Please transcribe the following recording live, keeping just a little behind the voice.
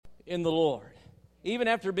in the Lord? Even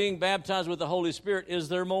after being baptized with the Holy Spirit, is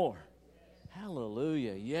there more?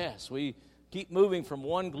 Hallelujah. Yes, we keep moving from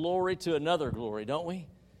one glory to another glory, don't we?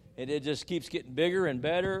 And it just keeps getting bigger and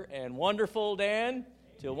better and wonderful, Dan,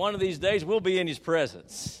 till one of these days we'll be in His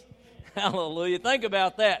presence. Hallelujah. Think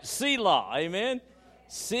about that. Selah. Amen.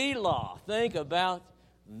 Selah. Think about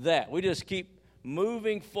that. We just keep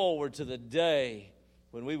moving forward to the day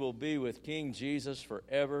when we will be with King Jesus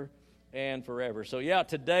forever and forever. So, yeah,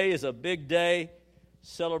 today is a big day,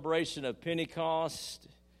 celebration of Pentecost,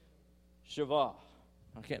 Shavuot.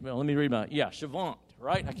 Let me read Shavuot,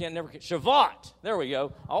 right? Shavuot. There we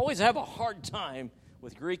go. I always have a hard time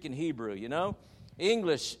with Greek and Hebrew, you know.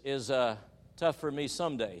 English is tough for me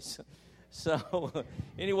some days. So,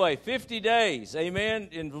 anyway, 50 days, amen.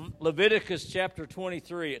 In Leviticus chapter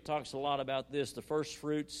 23, it talks a lot about this. The first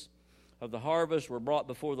fruits of the harvest were brought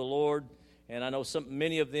before the Lord. And I know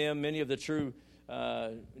many of the true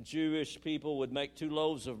Jewish people would make 2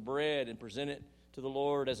 loaves of bread and present it to the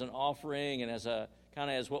Lord as an offering and as a kind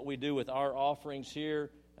of as what we do with our offerings here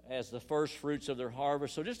as the first fruits of their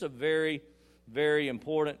harvest. So just a very, very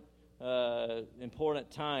important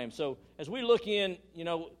time. So as we look in,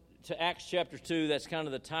 to Acts chapter 2, that's kind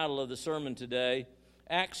of the title of the sermon today.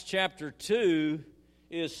 Acts chapter 2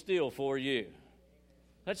 is still for you.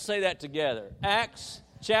 Let's say that together. Acts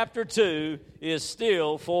chapter 2 is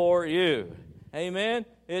still for you. Amen.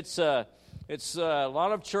 It's a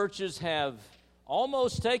lot of churches have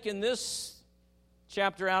almost taken this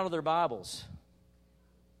chapter out of their Bibles.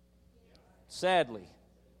 Sadly.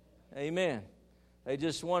 Amen. They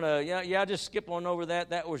just want to, just skip on over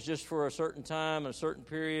that. That was just for a certain time and a certain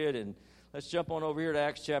period, and let's jump on over here to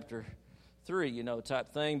Acts chapter 3,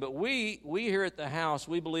 type thing. But we here at the house,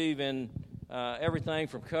 we believe in everything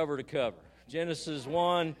from cover to cover. Genesis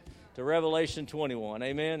 1 to Revelation 21,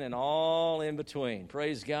 amen, and all in between.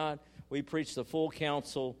 Praise God. We preach the full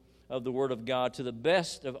counsel of the Word of God to the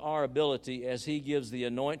best of our ability as He gives the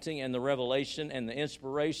anointing and the revelation and the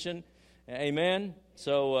inspiration, amen.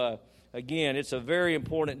 So, again, it's a very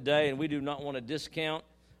important day, and we do not want to discount.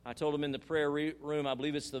 I told them in the prayer room, I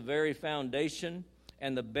believe it's the very foundation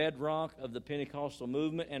and the bedrock of the Pentecostal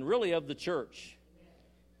movement and really of the church.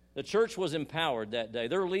 The church was empowered that day.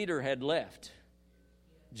 Their leader had left.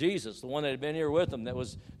 Jesus, the one that had been here with them, that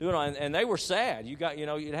was doing all, and they were sad. You'd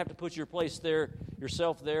have to put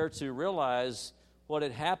yourself there to realize what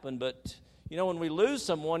had happened. But, when we lose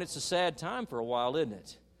someone, it's a sad time for a while, isn't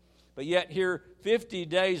it? But yet here, 50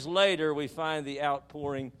 days later, we find the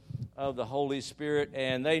outpouring of the Holy Spirit,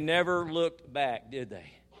 and they never looked back, did they?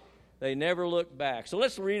 They never looked back. So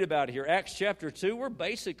let's read about it here. Acts chapter 2, we're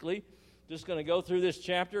basically just going to go through this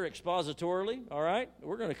chapter expositorily, all right?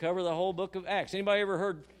 We're going to cover the whole book of Acts. Anybody ever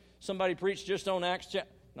heard somebody preach just on Acts chapter?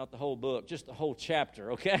 Not the whole book, just the whole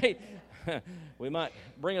chapter, okay? We might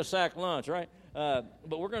bring a sack lunch, right?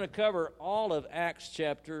 But we're going to cover all of Acts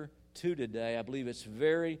chapter 2 today. I believe it's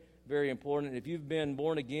very, very important. If you've been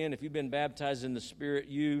born again, if you've been baptized in the Spirit,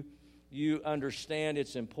 you understand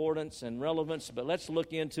its importance and relevance. But let's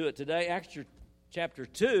look into it today. Acts chapter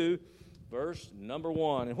 2, verse number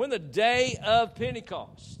 1. And when the day of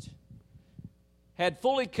Pentecost had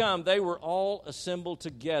fully come, they were all assembled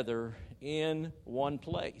together in one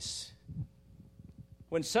place.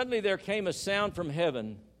 When suddenly there came a sound from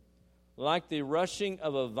heaven, like the rushing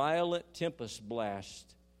of a violent tempest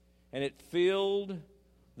blast, and it filled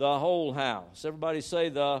the whole house. Everybody say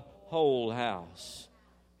the whole house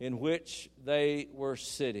in which they were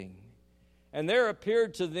sitting. And there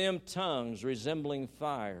appeared to them tongues resembling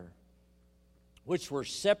fire, which were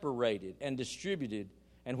separated and distributed,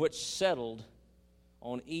 and which settled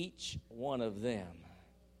on each one of them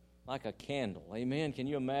like a candle. Amen. Can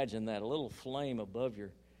you imagine that? A little flame above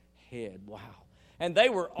your head. Wow. And they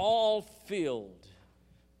were all filled,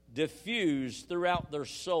 diffused throughout their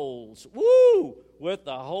souls, with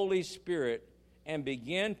the Holy Spirit, and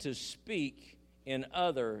began to speak in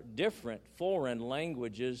other different foreign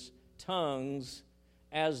languages, tongues,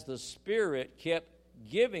 as the Spirit kept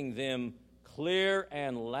giving them clear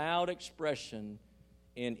and loud expression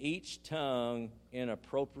in each tongue in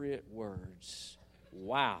appropriate words.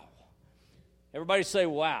 Wow. Everybody say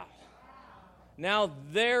wow. Now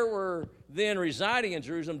there were then residing in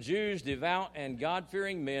Jerusalem Jews, devout and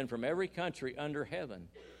God-fearing men from every country under heaven.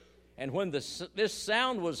 And when this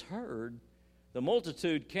sound was heard, the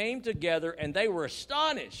multitude came together, and they were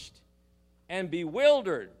astonished and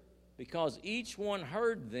bewildered, because each one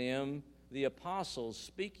heard them, the apostles,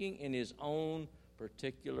 speaking in his own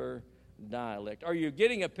particular dialect. Are you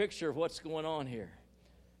getting a picture of what's going on here?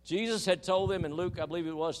 Jesus had told them in Luke, I believe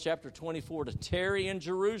it was, chapter 24, to tarry in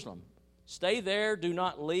Jerusalem. Stay there. Do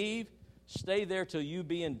not leave. Stay there till you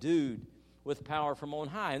be endued with power from on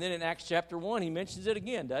high. And then in Acts chapter 1, he mentions it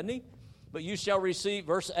again, doesn't he? But you shall receive,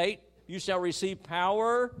 verse 8, you shall receive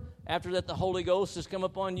power after that the Holy Ghost has come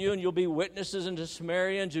upon you, and you'll be witnesses into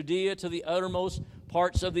Samaria and Judea to the uttermost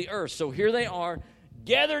parts of the earth. So here they are,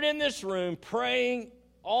 gathered in this room, praying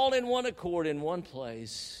all in one accord in one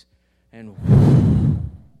place. And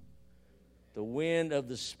the wind of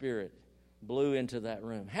the Spirit blew into that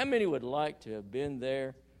room. How many would like to have been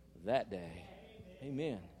there that day?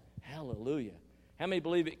 Amen. Hallelujah. How many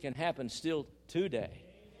believe it can happen still today?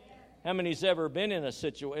 How many's ever been in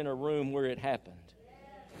a room where it happened?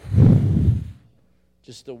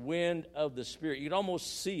 Just the wind of the Spirit. You could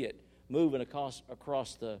almost see it moving across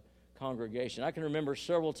the congregation. I can remember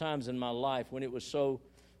several times in my life when it was so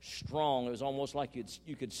strong, it was almost like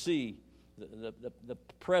you could see the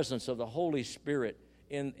presence of the Holy Spirit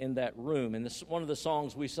in that room. And this, one of the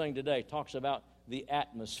songs we sing today talks about the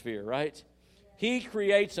atmosphere, right? He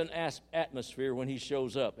creates an atmosphere when He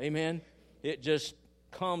shows up. Amen? It just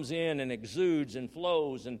comes in and exudes and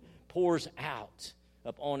flows and pours out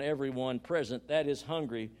upon everyone present that is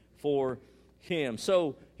hungry for Him.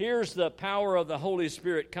 So here's the power of the Holy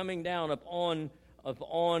Spirit coming down upon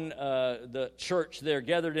the church there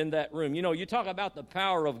gathered in that room. You know, you talk about the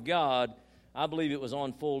power of God. I believe it was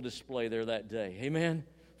on full display there that day. Amen?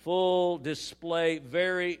 Full display,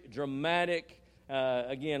 very dramatic,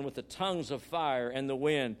 again, with the tongues of fire and the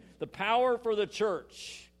wind. The power for the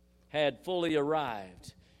church had fully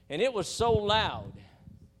arrived. And it was so loud,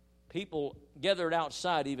 people gathered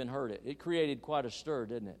outside even heard it. It created quite a stir,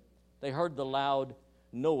 didn't it? They heard the loud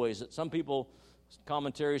noise. That some people,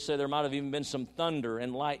 commentaries say there might have even been some thunder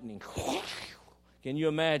and lightning. Can you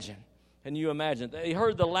imagine? Can you imagine? They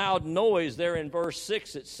heard the loud noise there in verse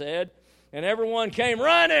 6, it said, and everyone came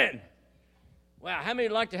running. Wow, how many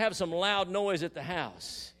would like to have some loud noise at the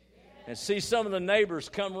house? And see some of the neighbors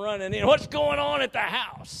come running in. What's going on at the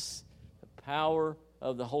house? The power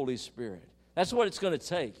of the Holy Spirit. That's what it's going to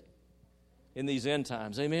take in these end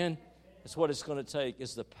times. Amen? That's what it's going to take,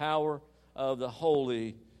 is the power of the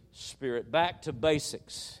Holy Spirit. Back to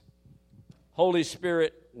basics. Holy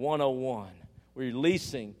Spirit 101.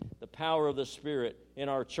 Releasing the power of the Spirit in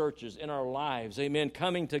our churches, in our lives. Amen?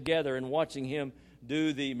 Coming together and watching Him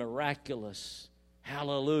do the miraculous.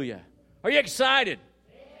 Hallelujah. Are you excited?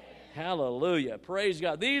 Hallelujah. Praise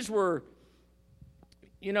God. These were,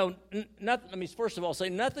 let me first of all say,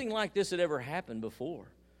 nothing like this had ever happened before.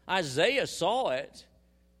 Isaiah saw it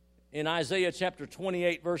in Isaiah chapter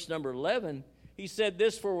 28, verse number 11. He said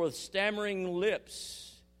this, for with stammering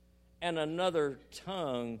lips and another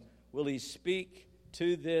tongue will He speak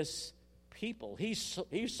to this people. He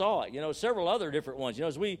saw it. Several other different ones.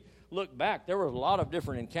 As we look back, there were a lot of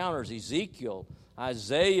different encounters. Ezekiel,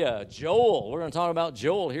 Isaiah, Joel. We're going to talk about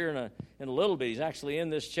Joel here in a little bit. He's actually in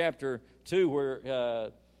this chapter 2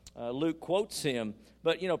 where Luke quotes him.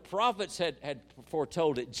 But, prophets had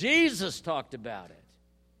foretold it. Jesus talked about it.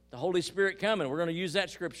 The Holy Spirit coming. We're going to use that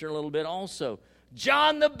scripture a little bit also.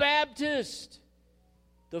 John the Baptist,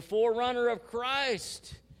 the forerunner of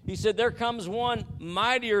Christ. He said, there comes one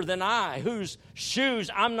mightier than I, whose shoes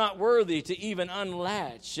I'm not worthy to even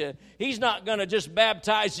unlatch. He's not going to just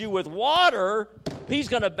baptize you with water. He's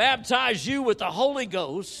going to baptize you with the Holy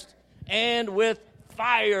Ghost and with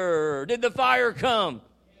fire. Did the fire come?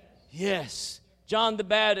 Yes. John the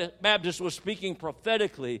Baptist was speaking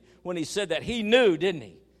prophetically when he said that. He knew, didn't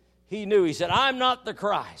he? He knew. He said, I'm not the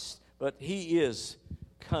Christ, but He is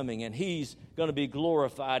coming, and He's going to be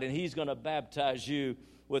glorified, and He's going to baptize you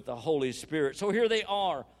with the Holy Spirit. So here they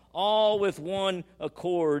are, all with one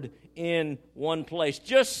accord in one place.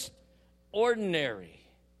 Just ordinary,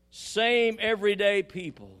 same everyday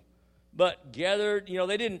people, but gathered.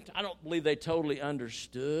 I don't believe they totally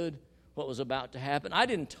understood what was about to happen. I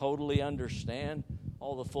didn't totally understand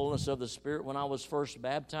all the fullness of the Spirit when I was first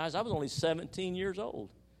baptized. I was only 17 years old.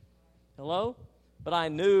 Hello? But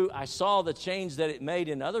I saw the change that it made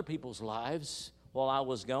in other people's lives while I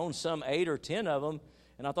was gone, some 8 or 10 of them.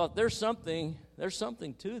 And I thought, there's something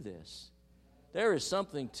to this. There is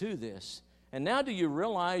something to this. And now do you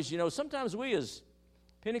realize, sometimes we as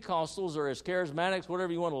Pentecostals or as charismatics,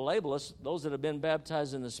 whatever you want to label us, those that have been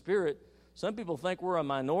baptized in the Spirit, some people think we're a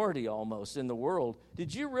minority almost in the world.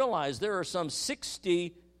 Did you realize there are some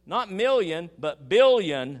 60, not million, but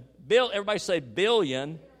billion, everybody say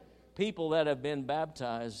billion, people that have been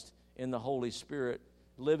baptized in the Holy Spirit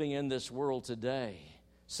living in this world today?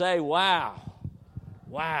 Say, wow.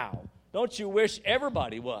 Wow. Don't you wish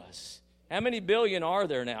everybody was? How many billion are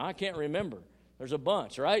there now? I can't remember. There's a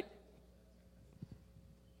bunch, right?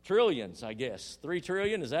 trillions, I guess. 3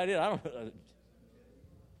 trillion, is that it? I don't know.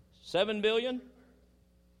 7 billion?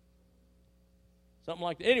 Something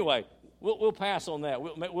like that. Anyway, we'll pass on that.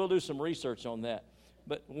 We'll do some research on that.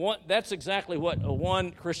 But that's exactly what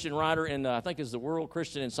one Christian writer in, I think is the World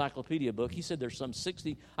Christian Encyclopedia book, he said there's some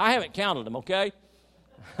 60, I haven't counted them, okay?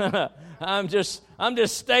 I'm just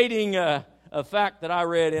stating a fact that I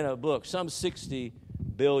read in a book. Some 60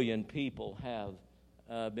 billion people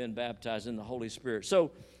have been baptized in the Holy Spirit.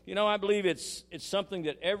 So, I believe it's something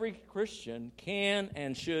that every Christian can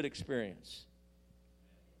and should experience.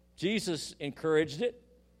 Jesus encouraged it.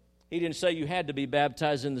 He didn't say you had to be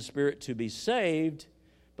baptized in the Spirit to be saved,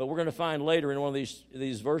 but we're going to find later in one of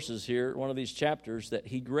these verses here, one of these chapters, that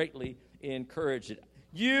he greatly encouraged it.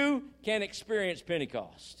 You can experience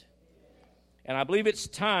Pentecost. And I believe it's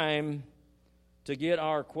time to get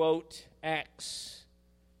our, quote, acts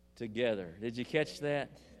together. Did you catch that?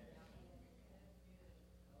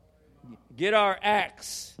 Get our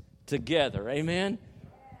acts together. Amen?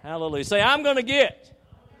 Hallelujah. Say, I'm going to get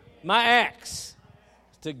my acts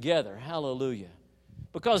together. Hallelujah.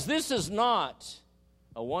 Because this is not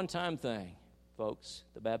a one-time thing, folks,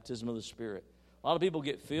 the baptism of the Spirit. A lot of people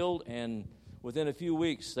get filled, and within a few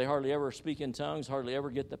weeks, they hardly ever speak in tongues, hardly ever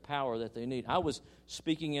get the power that they need. I was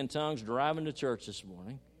speaking in tongues driving to church this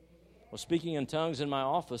morning. I was speaking in tongues in my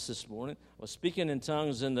office this morning. I was speaking in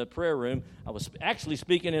tongues in the prayer room. I was actually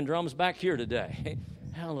speaking in drums back here today.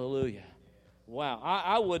 Hallelujah. Wow.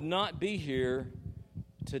 I would not be here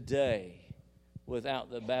today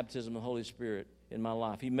without the baptism of the Holy Spirit in my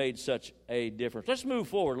life. He made such a difference. Let's move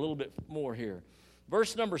forward a little bit more here.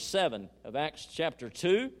 Verse number 7 of Acts chapter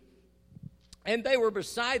 2. And they were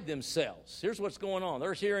beside themselves. Here's what's going on.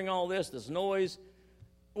 They're hearing all this noise,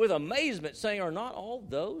 with amazement, saying, are not all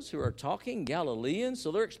those who are talking Galileans?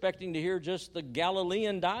 So they're expecting to hear just the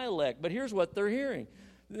Galilean dialect. But here's what they're hearing.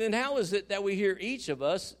 Then how is it that we hear each of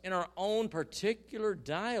us in our own particular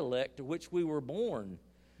dialect to which we were born?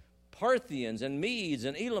 Parthians and Medes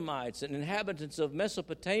and Elamites and inhabitants of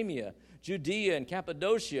Mesopotamia, Judea and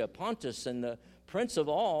Pontus and the prince of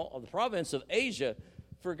all of the province of Asia,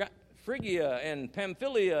 Phrygia and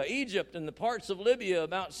Pamphylia, Egypt and the parts of Libya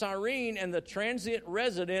about Cyrene, and the transient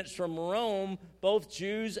residents from Rome, both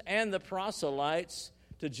Jews and the proselytes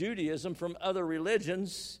to Judaism from other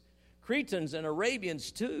religions, Cretans and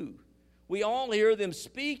Arabians too. We all hear them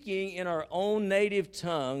speaking in our own native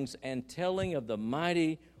tongues and telling of the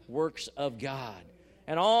mighty works of God.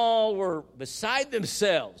 And all were beside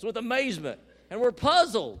themselves with amazement, and were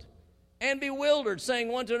puzzled and bewildered, saying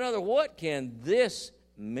one to another, what can this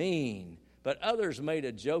mean? But others made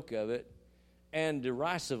a joke of it and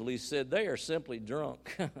derisively said, they are simply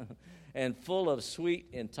drunk and full of sweet,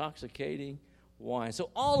 intoxicating wine. So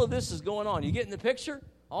all of this is going on. You getting the picture?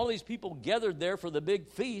 All these people gathered there for the big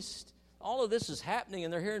feast. All of this is happening,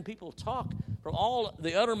 and they're hearing people talk from all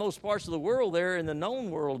the uttermost parts of the world there in the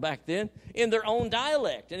known world back then in their own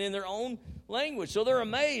dialect and in their own language. So they're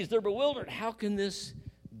amazed. They're bewildered. How can this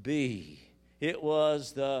be? It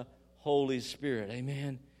was the Holy Spirit.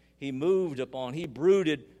 Amen. He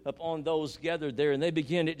brooded upon those gathered there, and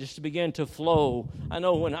it just began to flow. I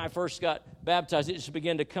know when I first got baptized, it just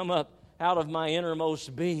began to come up out of my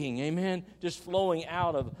innermost being. Amen. Just flowing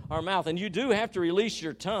out of our mouth. And you do have to release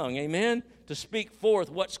your tongue. Amen. To speak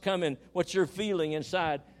forth what's coming, what you're feeling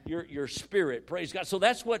inside your spirit. Praise God. So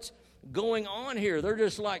that's what's going on here. They're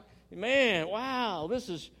just like, man, wow, this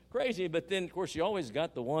is crazy. But then, of course, you always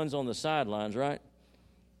got the ones on the sidelines, right?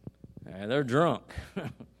 And they're drunk.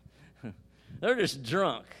 They're just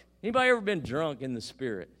drunk. Anybody ever been drunk in the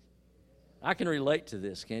Spirit? I can relate to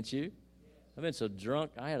this, can't you? I've been so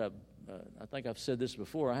drunk. I think I've said this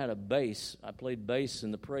before. I had a bass. I played bass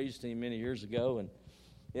in the praise team many years ago, and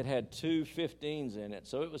it had 2 15s in it.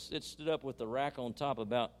 So it stood up with the rack on top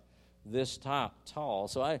about this tall.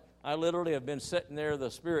 So I literally have been sitting there,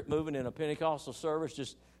 the Spirit moving in a Pentecostal service,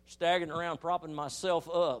 just staggering around, propping myself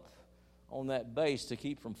up on that bass to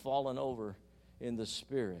keep from falling over in the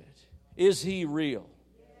Spirit. Is He real?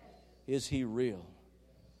 Is He real?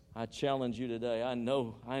 I challenge you today. I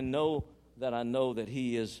know that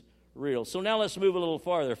He is real. So now let's move a little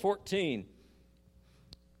farther. 14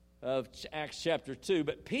 of Acts chapter 2.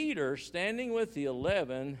 But Peter, standing with the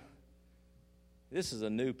 11, this is a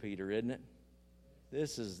new Peter, isn't it?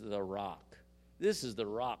 This is the rock. This is the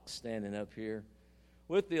rock standing up here.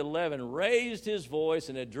 With the 11, raised his voice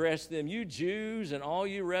and addressed them, you Jews and all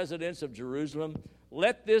you residents of Jerusalem,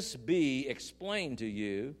 let this be explained to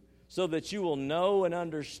you so that you will know and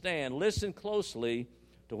understand. Listen closely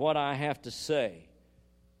to what I have to say.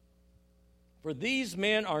 For these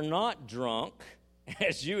men are not drunk,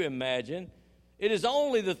 as you imagine. It is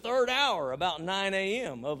only the third hour, about 9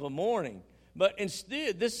 a.m. of a morning. But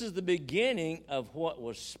instead, this is the beginning of what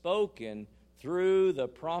was spoken through the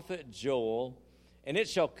prophet Joel. And it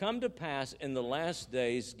shall come to pass in the last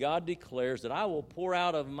days, God declares, that I will pour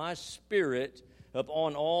out of my Spirit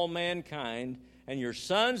upon all mankind, and your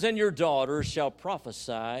sons and your daughters shall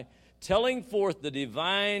prophesy, telling forth the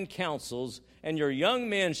divine counsels, and your young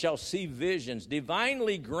men shall see visions,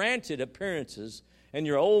 divinely granted appearances, and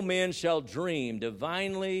your old men shall dream,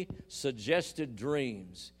 divinely suggested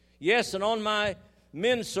dreams. Yes, and on my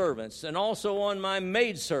men servants, and also on my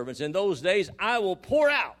maid servants, in those days I will pour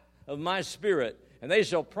out of my Spirit, and they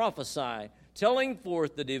shall prophesy, telling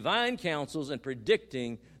forth the divine counsels and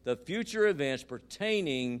predicting the future events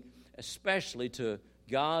pertaining especially to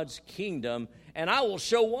God's kingdom. And I will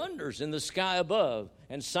show wonders in the sky above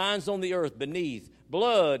and signs on the earth beneath,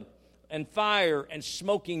 blood and fire and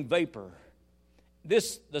smoking vapor.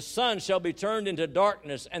 The sun shall be turned into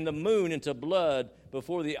darkness and the moon into blood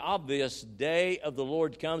before the obvious day of the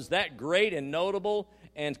Lord comes, that great and notable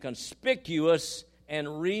and conspicuous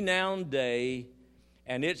and renowned day.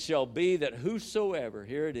 And it shall be that whosoever,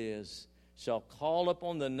 here it is, shall call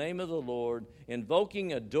upon the name of the Lord,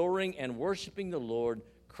 invoking, adoring, and worshiping the Lord,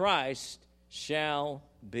 Christ shall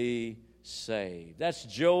be saved. That's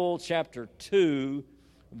Joel chapter 2,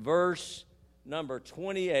 verse number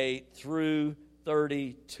 28 through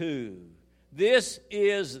 32. This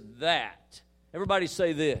is that. Everybody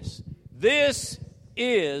say this. This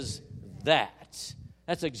is that.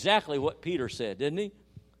 That's exactly what Peter said, didn't he?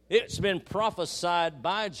 It's been prophesied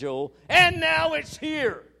by Joel, and now it's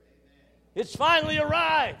here. It's finally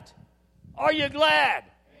arrived. Are you glad?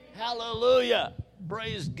 Hallelujah.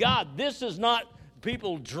 Praise God. This is not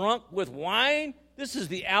people drunk with wine. This is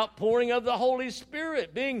the outpouring of the Holy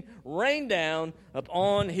Spirit being rained down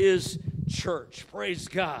upon His church. Praise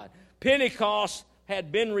God. Pentecost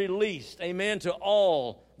had been released, amen, to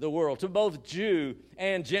all the world, to both Jew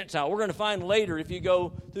and Gentile. We're going to find later, if you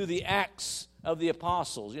go through the Acts of the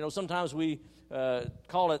Apostles, sometimes we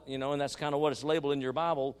call it, and that's kind of what it's labeled in your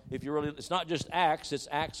Bible. It's not just Acts, it's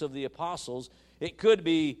Acts of the Apostles. It could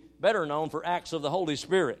be better known for Acts of the Holy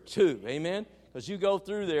Spirit, too, amen? Because you go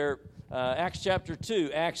through there, Acts chapter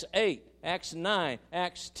 2, Acts 8, Acts 9,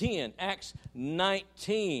 Acts 10, Acts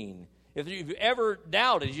 19. If you've ever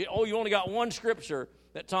doubted, you only got one scripture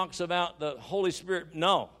that talks about the Holy Spirit.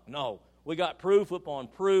 No. We got proof upon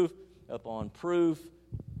proof upon proof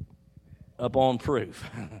upon proof.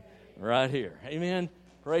 Right here. Amen.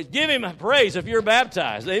 Praise. Give Him a praise if you're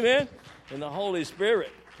baptized. Amen. In the Holy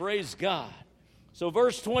Spirit. Praise God. So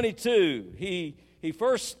verse 22, he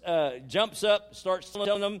first jumps up, starts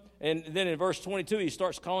telling them, and then in verse 22, he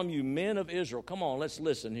starts calling you men of Israel. Come on, let's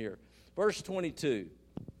listen here. Verse 22.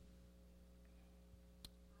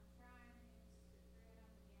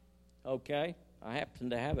 Okay, I happen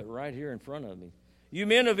to have it right here in front of me. You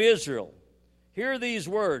men of Israel, hear these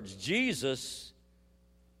words. Jesus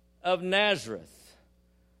of Nazareth,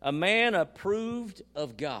 a man approved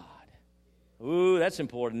of God. Ooh, that's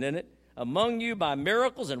important, isn't it? Among you by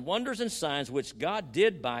miracles and wonders and signs which God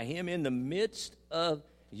did by Him in the midst of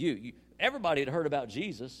you. Everybody had heard about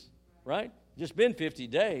Jesus, right? Just been 50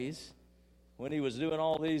 days when He was doing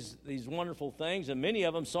all these wonderful things, and many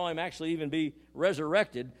of them saw Him actually even be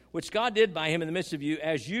resurrected, which God did by Him in the midst of you,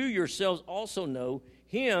 as you yourselves also know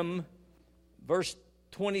Him. Verse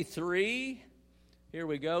 23, here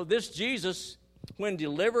we go. This Jesus, when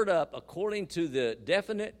delivered up according to the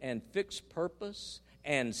definite and fixed purpose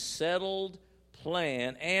and settled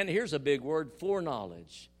plan, and here's a big word,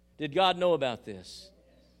 foreknowledge. Did God know about this?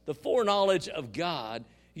 The foreknowledge of God,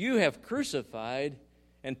 you have crucified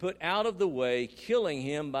and put out of the way, killing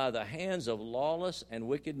Him by the hands of lawless and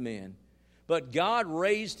wicked men. But God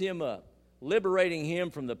raised Him up, liberating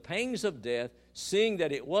Him from the pangs of death, seeing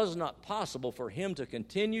that it was not possible for Him to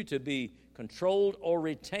continue to be controlled or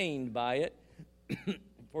retained by it.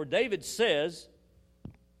 For David says,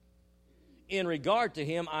 in regard to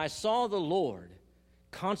Him, I saw the Lord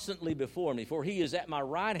constantly before me, for He is at my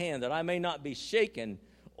right hand, that I may not be shaken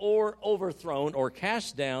or overthrown or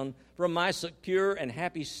cast down from my secure and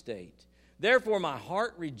happy state. Therefore my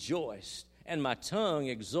heart rejoiced, and my tongue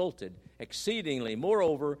exulted exceedingly.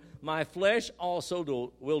 Moreover, my flesh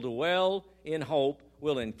also will dwell in hope,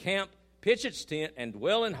 will encamp, pitch its tent, and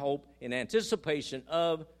dwell in hope in anticipation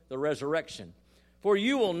of the resurrection. For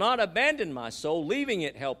you will not abandon my soul, leaving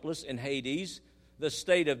it helpless in Hades, the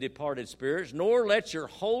state of departed spirits, nor let your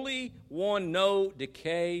Holy One know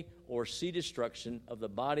decay or see destruction of the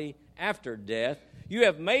body after death. You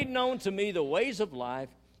have made known to me the ways of life.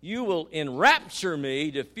 You will enrapture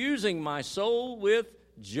me, diffusing my soul with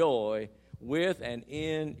joy, with and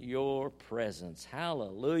in your presence.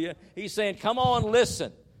 Hallelujah. He's saying, come on,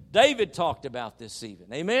 listen. David talked about this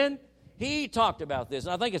even. Amen? He talked about this.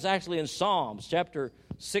 And I think it's actually in Psalms chapter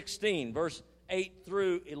 16, verse 8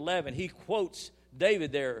 through 11. He quotes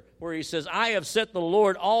David there where he says, I have set the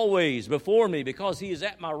Lord always before me because he is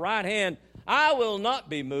at my right hand. I will not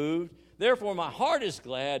be moved. Therefore my heart is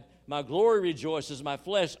glad. My glory rejoices. My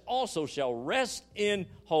flesh also shall rest in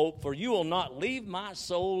hope, for you will not leave my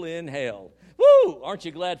soul in hell. Woo! Aren't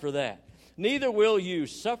you glad for that? Neither will you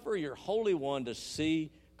suffer your Holy One to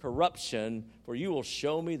see corruption, for you will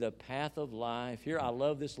show me the path of life. Here, I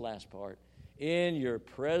love this last part. In your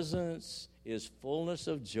presence is fullness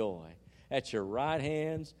of joy. At your right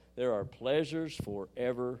hands there are pleasures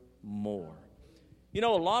forevermore. You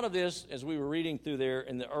know, a lot of this, as we were reading through there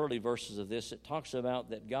in the early verses of this, it talks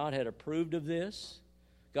about that God had approved of this.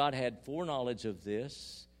 God had foreknowledge of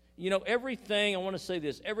this. You know, everything, I want to say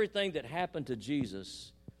this, everything that happened to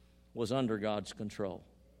Jesus was under God's control.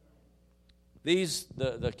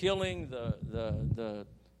 The killing, the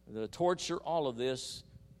torture, all of this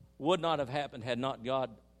would not have happened had not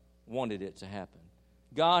God wanted it to happen.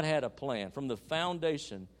 God had a plan from the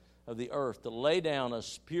foundation of the earth to lay down a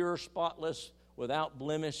pure, spotless, without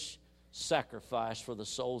blemish sacrifice for the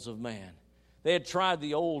souls of man. They had tried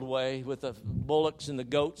the old way with the bullocks and the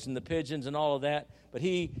goats and the pigeons and all of that, but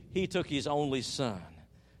he took his only son.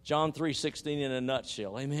 John 3:16 in a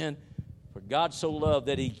nutshell. Amen. For God so loved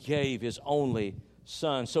that he gave his only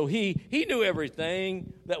son. So he knew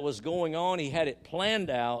everything that was going on. He had it planned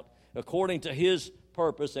out according to his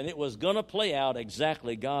purpose, and it was going to play out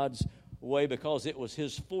exactly God's way because it was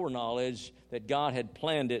his foreknowledge that God had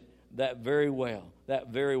planned it that very well, that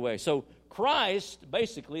very way. So Christ,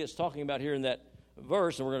 basically, it's talking about here in that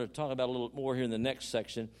verse, and we're going to talk about a little more here in the next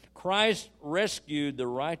section. Christ rescued the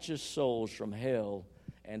righteous souls from hell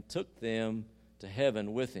and took them to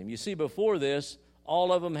heaven with him. You see, before this,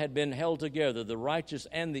 all of them had been held together, the righteous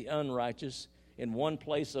and the unrighteous, in one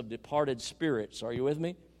place of departed spirits. Are you with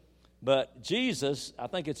me? But Jesus, I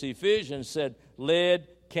think it's Ephesians, said, led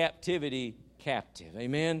captivity captive.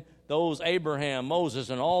 Amen? Those Abraham, Moses,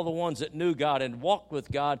 and all the ones that knew God and walked with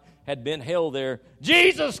God had been held there.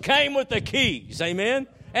 Jesus came with the keys, amen,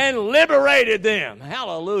 and liberated them,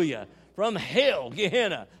 hallelujah, from hell,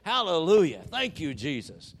 Gehenna, hallelujah. Thank you,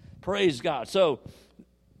 Jesus. Praise God. So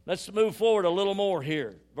let's move forward a little more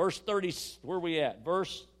here. Verse 30, where are we at?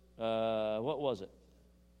 Verse, what was it?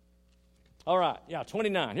 All right,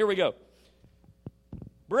 29. Here we go.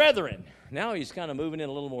 Brethren, now he's kind of moving in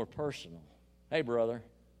a little more personal. Hey, brother.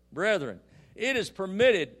 Brethren, it is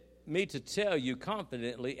permitted me to tell you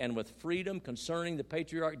confidently and with freedom concerning the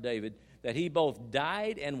patriarch David that he both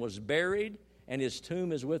died and was buried, and his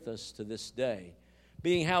tomb is with us to this day.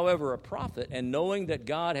 Being, however, a prophet, and knowing that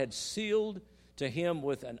God had sealed to him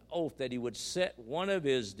with an oath that he would set one of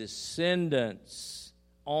his descendants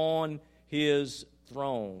on his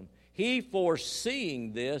throne, he,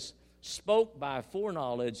 foreseeing this, spoke by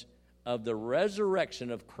foreknowledge of the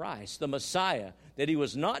resurrection of Christ, the Messiah, that he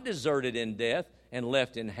was not deserted in death and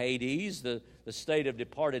left in Hades, the state of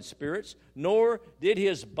departed spirits, nor did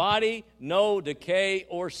his body know decay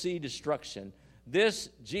or see destruction. This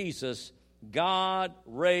Jesus God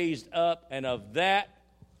raised up, and of that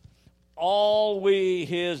all we,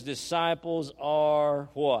 his disciples, are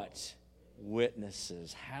what?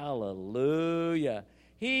 Witnesses. Hallelujah.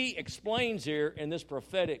 He explains here in this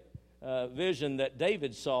prophetic vision that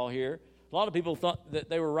David saw here. A lot of people thought that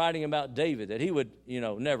they were writing about David, that he would,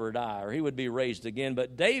 never die or he would be raised again.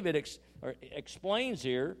 But David explains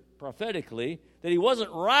here prophetically that he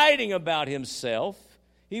wasn't writing about himself.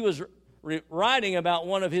 He was writing about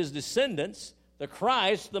one of his descendants, the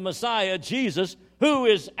Christ, the Messiah, Jesus, who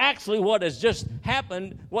is actually what has just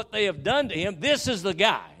happened, what they have done to him. This is the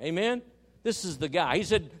guy. Amen? This is the guy. He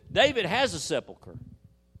said, David has a sepulcher.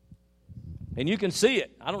 And you can see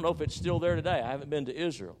it. I don't know if it's still there today. I haven't been to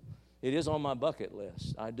Israel. It is on my bucket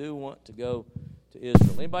list. I do want to go to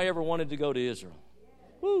Israel. Anybody ever wanted to go to Israel?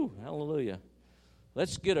 Woo, hallelujah.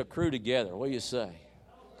 Let's get a crew together. What do you say?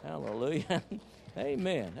 Hallelujah.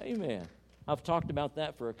 Amen, amen. I've talked about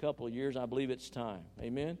that for a couple of years. I believe it's time.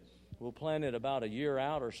 Amen. We'll plan it about a year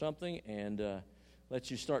out or something and let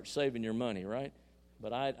you start saving your money, right?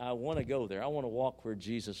 But I want to go there. I want to walk where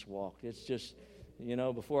Jesus walked. It's just...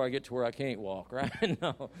 before I get to where I can't walk, right?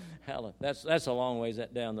 No, that's a long ways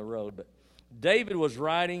down the road. But David was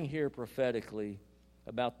writing here prophetically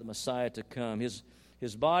about the Messiah to come.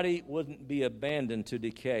 His body wouldn't be abandoned to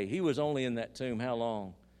decay. He was only in that tomb how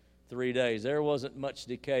long? 3 days. There wasn't much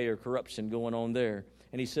decay or corruption going on there.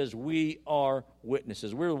 And he says, we are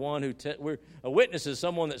witnesses. We're the one who, a witness is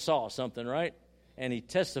someone that saw something, right? And he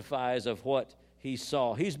testifies of what he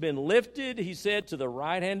saw. He's been lifted, he said, to the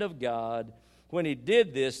right hand of God. When he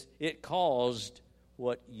did this, it caused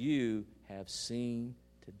what you have seen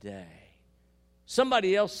today.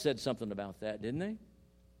 Somebody else said something about that, didn't they?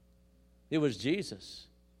 It was Jesus.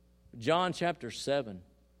 John chapter 7,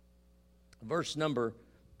 verse number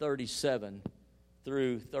 37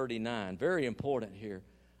 through 39. Very important here.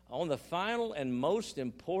 On the final and most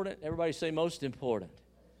important, everybody say most important,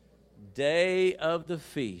 day of the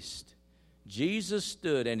feast, Jesus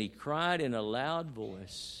stood and he cried in a loud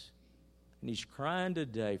voice, and he's crying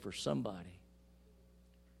today for somebody.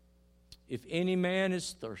 If any man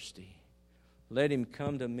is thirsty, let him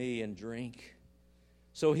come to me and drink.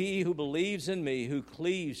 So he who believes in me, who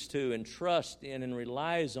cleaves to and trusts in and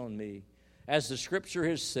relies on me, as the Scripture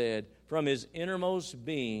has said, from his innermost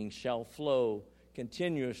being shall flow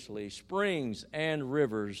continuously springs and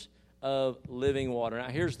rivers of living water. Now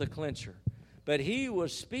here's the clincher. But he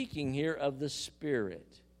was speaking here of the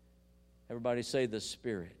Spirit. Everybody say the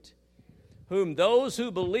Spirit. Whom those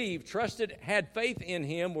who believed, trusted, had faith in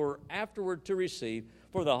him were afterward to receive.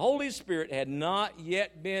 For the Holy Spirit had not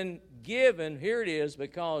yet been given, here it is,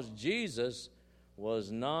 because Jesus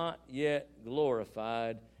was not yet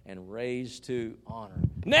glorified and raised to honor.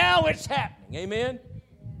 Now it's happening, amen?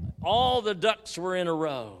 All the ducks were in a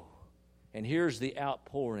row. And here's the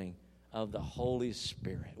outpouring of the Holy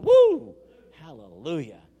Spirit. Woo!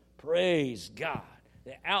 Hallelujah. Praise God.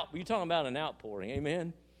 You're talking about an outpouring,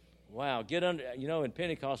 amen? Wow, get under, in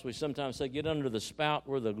Pentecost we sometimes say get under the spout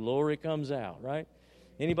where the glory comes out, right?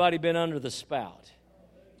 Anybody been under the spout?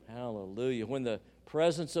 Hallelujah. When the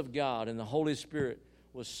presence of God and the Holy Spirit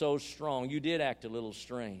was so strong, you did act a little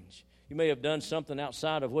strange. You may have done something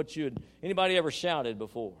outside of what you had. Anybody ever shouted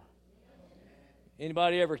before?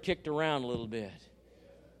 Anybody ever kicked around a little bit?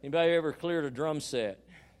 Anybody ever cleared a drum set?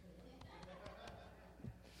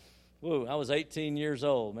 Woo, I was 18 years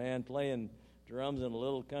old, man, playing drums in a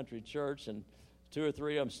little country church, and 2 or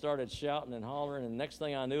 3 of them started shouting and hollering, and next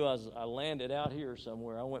thing I knew, I landed out here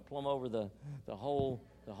somewhere. I went plumb over the whole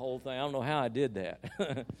thing. I don't know how I did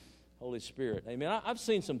that. Holy Spirit. Amen. I've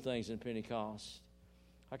seen some things in Pentecost.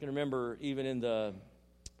 I can remember even in the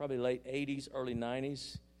probably late 80s, early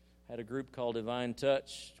 90s, had a group called Divine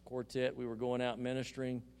Touch Quartet. We were going out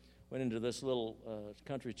ministering. Went into this little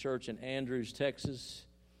country church in Andrews, Texas,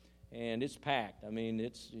 and it's packed. I mean,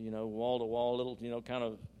 it's, wall to wall, little, kind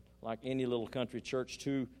of like any little country church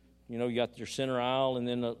too. You got your center aisle and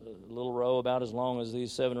then a little row about as long as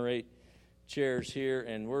these 7 or 8 chairs here,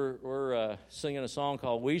 and we're singing a song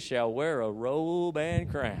called "We Shall Wear a Robe and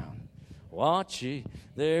Crown. Watch ye,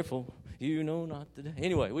 therefore, you know not the day."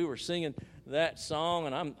 Anyway, we were singing that song,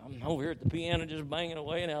 and I'm over here at the piano just banging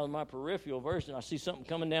away, and out of my peripheral version, I see something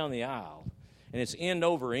coming down the aisle, and it's end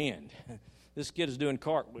over end. This kid is doing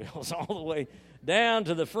cartwheels all the way down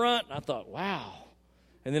to the front, and I thought, wow.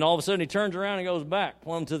 And then all of a sudden he turns around and goes back,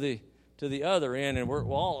 plumb to the other end, and we're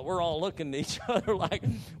all looking at each other like,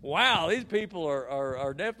 wow, these people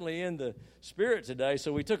are definitely in the Spirit today.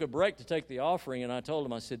 So we took a break to take the offering, and I told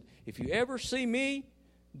him, I said, if you ever see me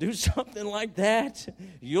do something like that,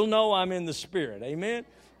 you'll know I'm in the Spirit. Amen?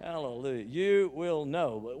 Hallelujah. You will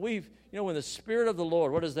know. But when the Spirit of the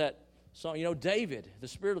Lord, what is that song? David, the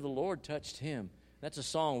Spirit of the Lord touched him. That's a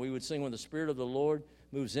song we would sing when the Spirit of the Lord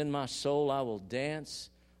moves in my soul. I will dance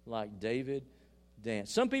like David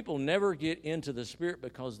danced. Some people never get into the Spirit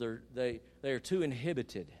because they are too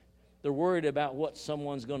inhibited. They're worried about what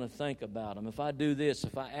someone's going to think about them. If I do this,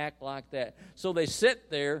 if I act like that. So they sit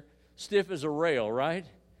there stiff as a rail, right?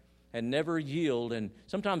 And never yield. And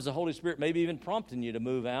sometimes the Holy Spirit may be even prompting you to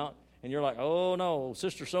move out. And you're like, oh no,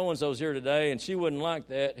 Sister so-and-so's here today, and she wouldn't like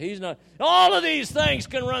that. He's not. All of these things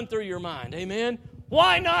can run through your mind. Amen?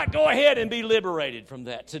 Why not go ahead and be liberated from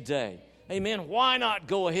that today? Amen? Why not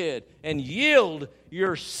go ahead and yield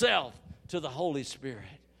yourself to the Holy Spirit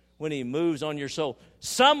when He moves on your soul?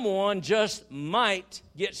 Someone just might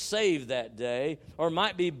get saved that day, or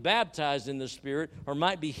might be baptized in the Spirit, or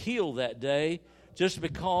might be healed that day just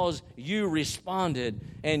because you responded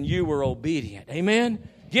and you were obedient. Amen?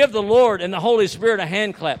 Give the Lord and the Holy Spirit a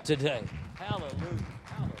hand clap today. Hallelujah.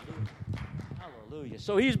 Hallelujah. Hallelujah.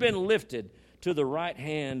 So He's been lifted to the right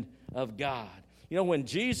hand of God. When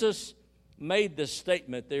Jesus made this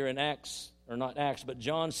statement there in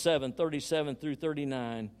John 7, 37 through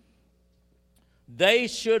 39, they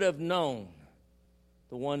should have known,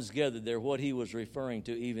 the ones gathered there, what He was referring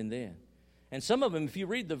to even then. And some of them, if you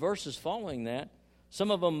read the verses following that, some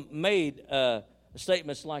of them made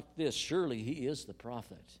statements like this: surely He is the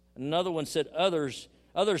prophet. Another one said, others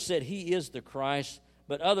Others said, he is the Christ.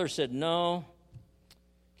 But others said, no,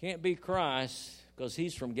 can't be Christ because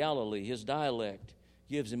he's from Galilee. His dialect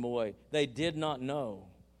gives him away. They did not know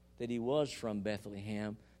that he was from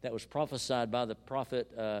Bethlehem. That was prophesied by the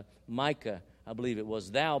prophet Micah, I believe it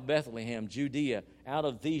was. Thou, Bethlehem, Judea, out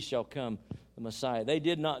of thee shall come the Messiah. They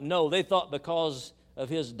did not know. They thought because of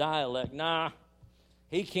his dialect, nah,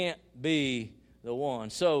 he can't be the one.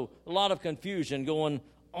 So a lot of confusion going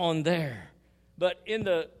on there. But in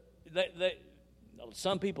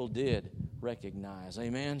some people did recognize.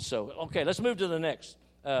 Amen. So, okay, let's move to the next.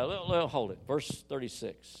 Hold it. Verse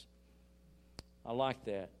 36. I like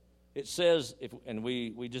that. It says, and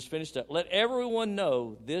we just finished up, let everyone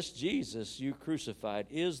know this Jesus you crucified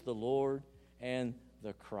is the Lord and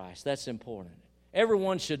the Christ. That's important.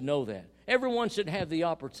 Everyone should know that. Everyone should have the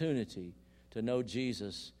opportunity to know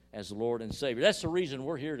Jesus as Lord and Savior. That's the reason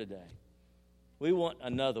we're here today. We want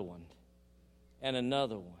another one, and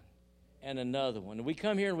another one, and another one. And we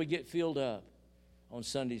come here and we get filled up on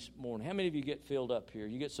Sunday morning. How many of you get filled up here?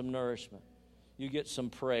 You get some nourishment. You get some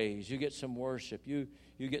praise. You get some worship. You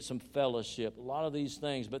get some fellowship. A lot of these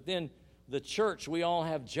things. But then the church, we all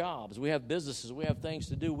have jobs. We have businesses. We have things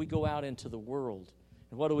to do. We go out into the world.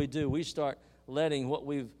 And what do? We start letting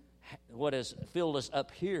what has filled us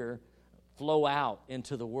up here flow out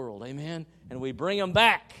into the world. Amen? And we bring them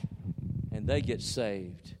back. And they get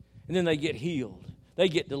saved. And then they get healed. They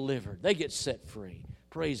get delivered. They get set free.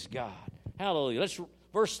 Praise God. Hallelujah.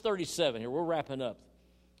 Verse 37 here. We're wrapping up.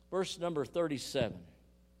 Verse number 37.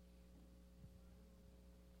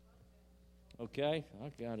 Okay.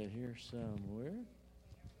 I've got it here somewhere.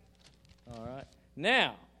 All right.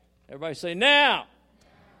 Now. Everybody say now.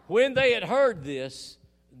 When they had heard this,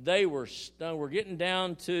 they were stunned. We're getting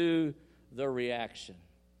down to the reaction.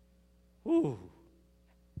 Whew.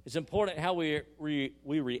 It's important how we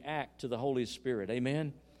react to the Holy Spirit.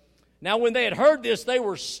 Amen? Now, when they had heard this, they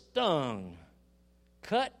were stung,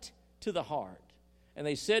 cut to the heart. And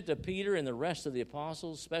they said to Peter and the rest of the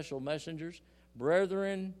apostles, special messengers,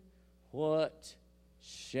 brethren, what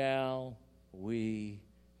shall we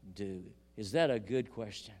do? Is that a good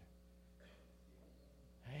question?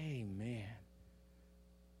 Amen.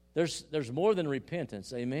 There's more than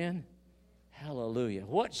repentance. Amen? Hallelujah.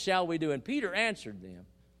 What shall we do? And Peter answered them.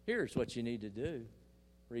 Here's what you need to do.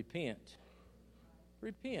 Repent.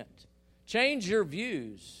 Repent. Change your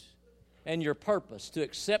views and your purpose to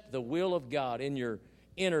accept the will of God in your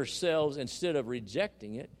inner selves instead of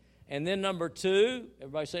rejecting it. And then number 2,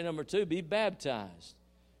 everybody say number 2, be baptized.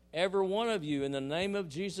 Every one of you in the name of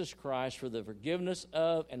Jesus Christ for the forgiveness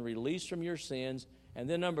of and release from your sins. And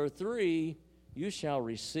then number 3, you shall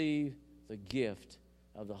receive the gift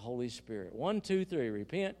of the Holy Spirit. 1, 2, 3,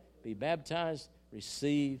 repent, be baptized,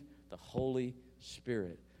 receive the Holy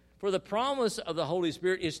Spirit. For the promise of the Holy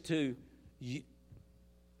Spirit is to,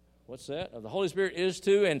 what's that? Of the Holy Spirit is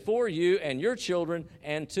to and for you and your children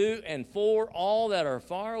and to and for all that are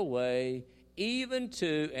far away, even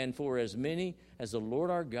to and for as many as the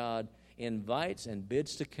Lord our God invites and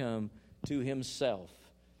bids to come to himself.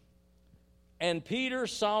 And Peter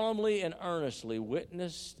solemnly and earnestly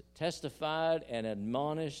witnessed, testified, and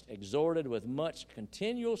admonished, exhorted with much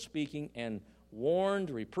continual speaking, and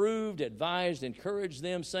warned, reproved, advised, encouraged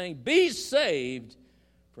them, saying, be saved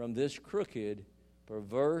from this crooked,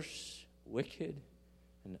 perverse, wicked,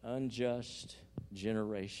 and unjust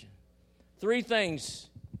generation. 3 things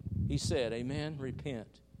he said, amen, repent.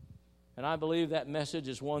 And I believe that message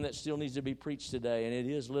is one that still needs to be preached today, and it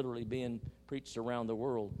is literally being preached around the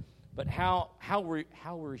world. But how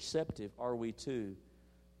receptive are we to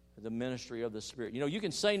the ministry of the Spirit? You know, you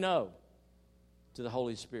can say no to the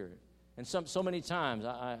Holy Spirit. And so many times,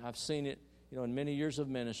 I've seen it, you know, in many years of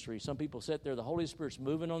ministry. Some people sit there, the Holy Spirit's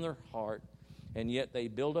moving on their heart, and yet they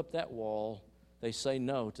build up that wall. They say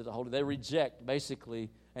no to the Holy. They reject, basically,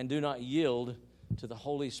 and do not yield to the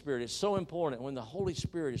Holy Spirit. It's so important when the Holy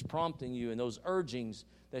Spirit is prompting you and those urgings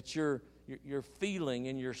that you're feeling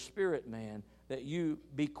in your spirit, man, that you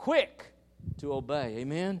be quick to obey,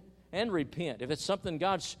 amen, and repent. If it's something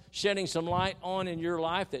God's shedding some light on in your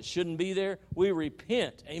life that shouldn't be there, we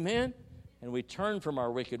repent, amen, and we turn from our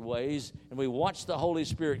wicked ways, and we watch the Holy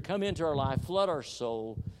Spirit come into our life, flood our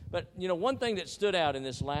soul. But, you know, one thing that stood out in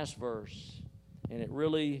this last verse, and it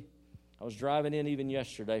really, I was driving in even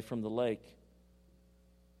yesterday from the lake,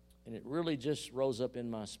 and it really just rose up in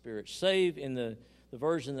my spirit. Save, in the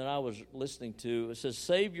version that I was listening to, it says,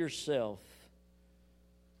 save yourself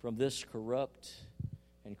from this corrupt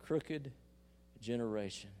and crooked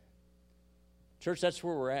generation. Church, that's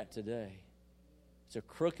where we're at today. It's a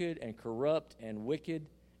crooked and corrupt and wicked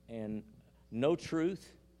and no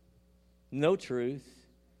truth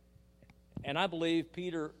And I believe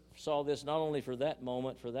Peter saw this not only for that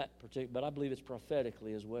moment, for that particular, but I believe it's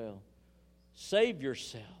prophetically as well. Save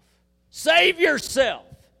yourself. Save yourself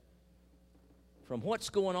from what's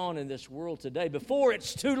going on in this world today before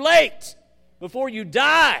it's too late, before you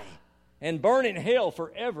die and burn in hell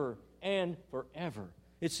forever and forever.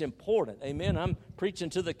 It's important. Amen. I'm preaching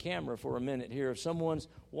to the camera for a minute here. If someone's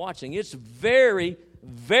watching, it's very,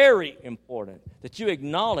 very important that you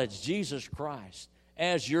acknowledge Jesus Christ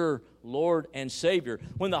as your Lord and Savior.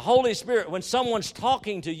 When the Holy Spirit, when someone's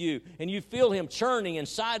talking to you and you feel Him churning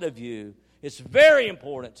inside of you, it's very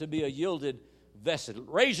important to be a yielded vessel.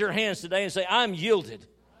 Raise your hands today and say, I'm yielded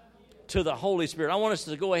to the Holy Spirit. I want us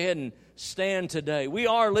to go ahead and stand today. We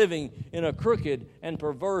are living in a crooked and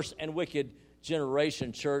perverse and wicked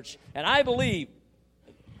generation, church. And I believe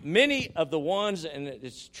many of the ones, and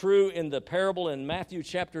it's true in the parable in Matthew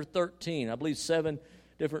chapter 13, I believe 7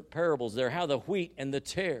 different parables there, how the wheat and the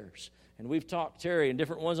tares. And we've talked, Terry, and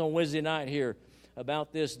different ones on Wednesday night here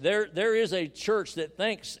about this. There is a church that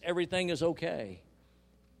thinks everything is okay,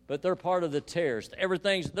 but they're part of the tares.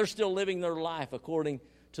 They're still living their life according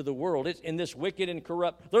to the world. It's in this wicked and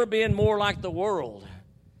corrupt. They're being more like the world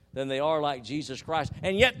than they are like Jesus Christ.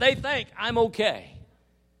 And yet they think, I'm okay.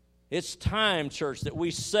 It's time, church, that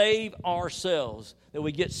we save ourselves, that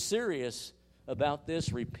we get serious about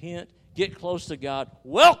this, repent, get close to God,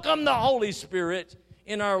 welcome the Holy Spirit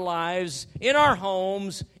in our lives, in our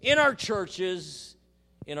homes, in our churches,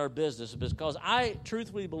 in our business. Because I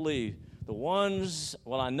truthfully believe the ones,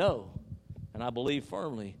 I know, and I believe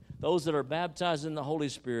firmly, those that are baptized in the Holy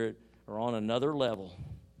Spirit are on another level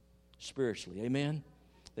spiritually. Amen?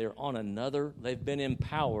 They're on another, they've been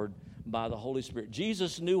empowered by the Holy Spirit.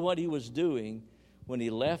 Jesus knew what He was doing when He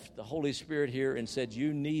left the Holy Spirit here and said,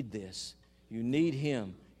 you need this. You need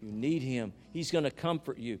Him. You need Him. He's going to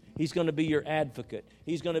comfort you. He's going to be your advocate.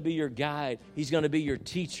 He's going to be your guide. He's going to be your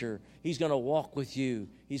teacher. He's going to walk with you.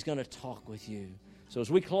 He's going to talk with you. So as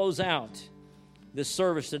we close out this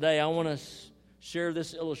service today, I want to share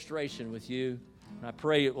this illustration with you. And I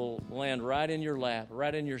pray it will land right in your lap,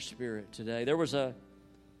 right in your spirit today. There was a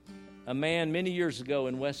man many years ago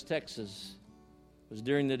in West Texas. It was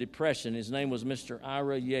during the Depression. His name was Mr.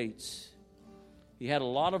 Ira Yates. He had a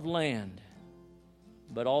lot of land,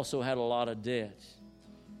 but also had a lot of debt.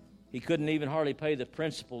 He couldn't even hardly pay the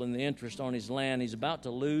principal and the interest on his land. He's about to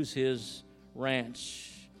lose his ranch.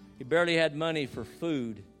 He barely had money for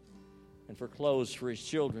food and for clothes for his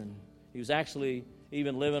children. He was actually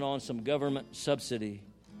even living on some government subsidy.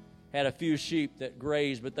 Had a few sheep that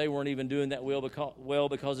grazed, but they weren't even doing that well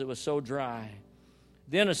because it was so dry.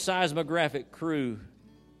 Then a seismographic crew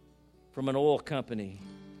from an oil company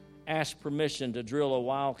asked permission to drill a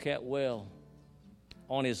wildcat well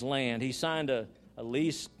on his land. He signed a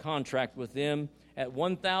lease contract with them. At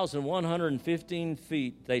 1,115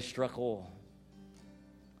 feet, they struck oil.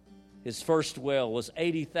 His first well was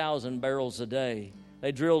 80,000 barrels a day.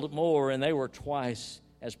 They drilled more, and they were twice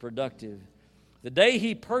as productive. The day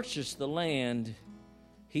he purchased the land,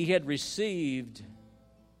 he had received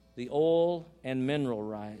the oil and mineral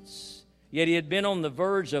rights. Yet he had been on the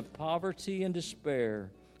verge of poverty and despair,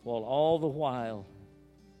 while all the while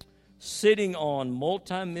sitting on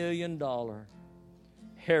multi-million-dollar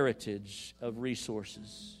heritage of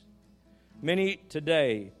resources. Many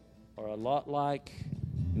today are a lot like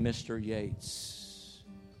Mr. Yates.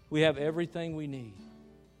 We have everything we need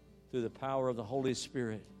through the power of the Holy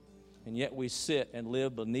Spirit. And yet we sit and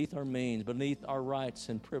live beneath our means, beneath our rights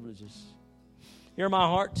and privileges. Hear my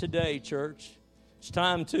heart today, church. It's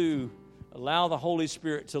time to allow the Holy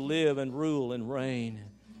Spirit to live and rule and reign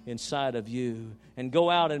inside of you. And go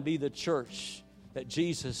out and be the church that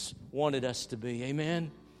Jesus wanted us to be. Amen?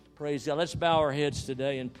 Praise God. Let's bow our heads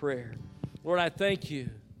today in prayer. Lord, I thank you.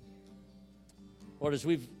 Lord, as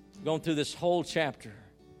we've gone through this whole chapter,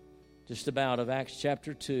 just about, of Acts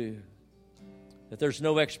chapter 2, that there's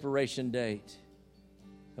no expiration date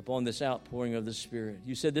upon this outpouring of the Spirit.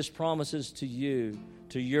 You said this promises to you,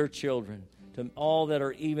 to your children, to all that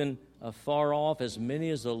are even afar off, as many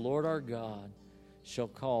as the Lord our God shall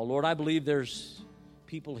call. Lord, I believe there's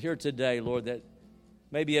people here today, Lord, that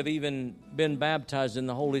maybe have even been baptized in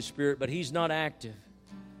the Holy Spirit, but He's not active.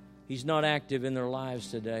 He's not active in their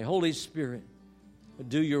lives today. Holy Spirit,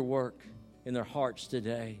 do your work in their hearts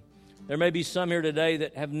today. There may be some here today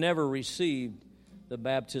that have never received the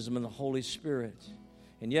baptism in the Holy Spirit.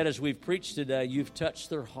 And yet, as we've preached today, you've touched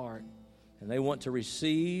their heart, and they want to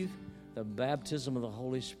receive the baptism of the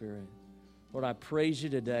Holy Spirit. Lord, I praise you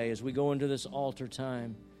today as we go into this altar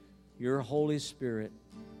time. Your Holy Spirit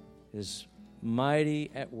is mighty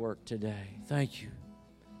at work today. Thank you.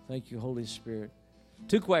 Thank you, Holy Spirit.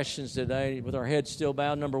 Two questions today with our heads still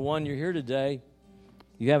bowed. Number one, you're here today.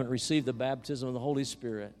 You haven't received the baptism of the Holy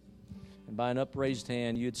Spirit. And by an upraised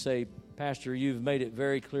hand, you'd say, Pastor, you've made it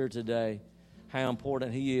very clear today how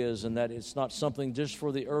important He is, and that it's not something just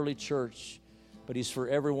for the early church, but He's for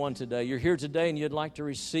everyone today. You're here today and you'd like to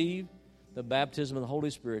receive the baptism of the Holy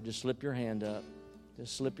Spirit. Just slip your hand up.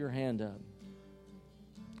 Just slip your hand up.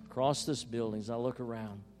 Across this building, as I look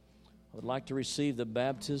around, I would like to receive the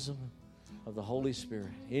baptism of the Holy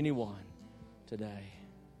Spirit. Anyone today.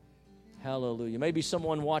 Hallelujah. Maybe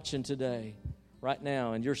someone watching today, right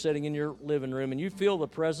now, and you're sitting in your living room and you feel the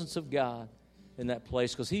presence of God in that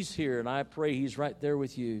place because He's here, and I pray He's right there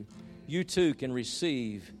with you. You too can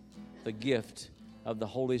receive the gift of the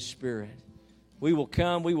Holy Spirit. We will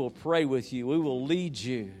come, we will pray with you, we will lead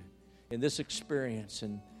you in this experience,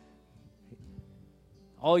 and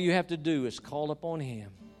all you have to do is call upon Him.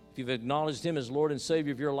 If you've acknowledged Him as Lord and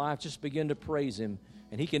Savior of your life, just begin to praise Him,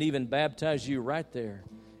 and He can even baptize you right there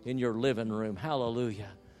in your living room. Hallelujah.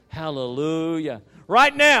 Hallelujah.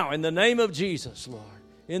 Right now, in the name of Jesus, Lord.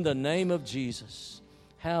 In the name of Jesus.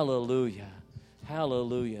 Hallelujah.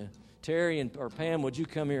 Hallelujah. Terry or Pam, would you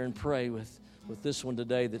come here and pray with this one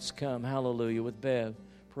today that's come? Hallelujah. With Bev.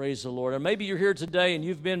 Praise the Lord. Or maybe you're here today and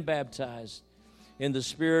you've been baptized in the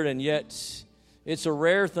Spirit, and yet it's a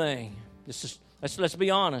rare thing. Let's be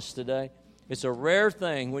honest today. It's a rare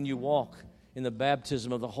thing when you walk in the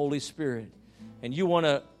baptism of the Holy Spirit and you want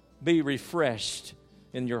to be refreshed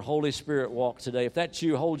in your Holy Spirit walk today. If that's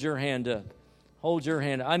you, hold your hand up. Hold your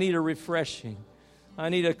hand up. I need a refreshing. I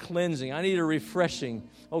need a cleansing. I need a refreshing.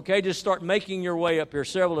 Okay, just start making your way up here.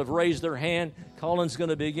 Several have raised their hand. Colin's going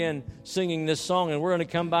to begin singing this song, and we're going to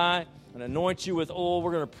come by and anoint you with oil.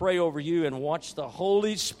 We're going to pray over you and watch the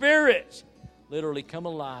Holy Spirit literally come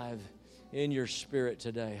alive in your spirit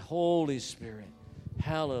today. Holy Spirit.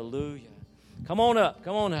 Hallelujah. Come on up.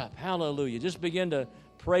 Come on up. Hallelujah. Just begin to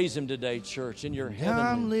praise Him today, church, in your heavenly.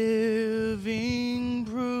 I'm living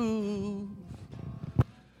proof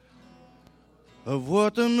of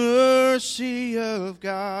what the mercy of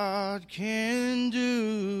God can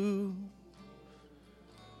do.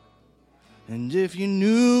 And if you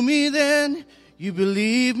knew me then, you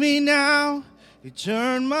believe me now. He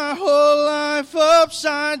turned my whole life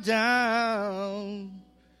upside down.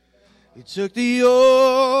 He took the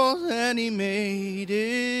old and He made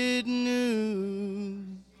it new.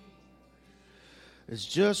 It's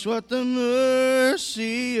just what the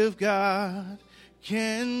mercy of God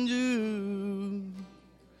can do.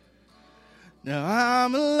 Now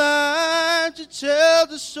I'm alive to tell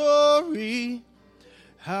the story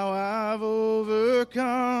how I've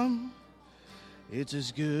overcome. It's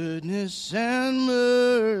His goodness and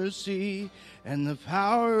mercy and the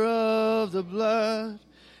power of the blood.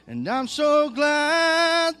 And I'm so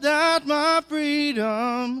glad that my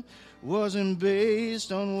freedom wasn't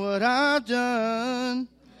based on what I've done.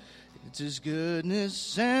 It's His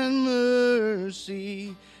goodness and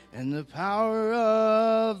mercy and the power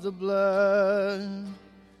of the blood.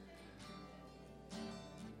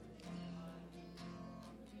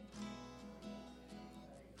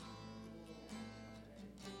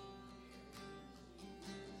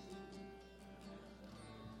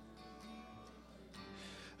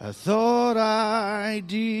 I thought I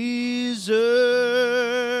deserved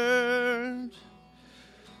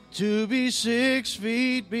to be 6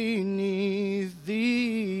 feet beneath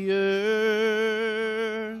the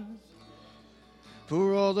earth.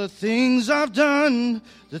 For all the things I've done,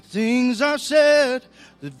 the things I've said,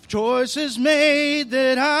 the choices made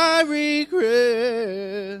that I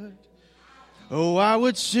regret. Oh, I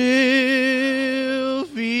would still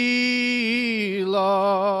be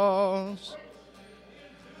lost.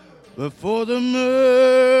 But for the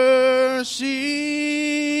mercy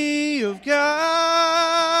of God,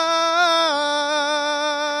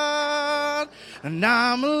 and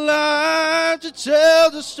I'm alive to tell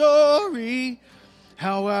the story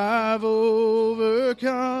how I've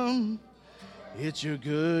overcome. It's your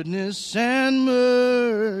goodness and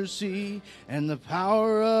mercy and the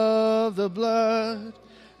power of the blood.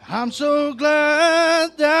 I'm so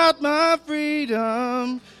glad that my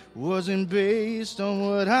freedom wasn't based on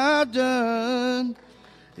what I've done.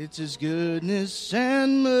 It's His goodness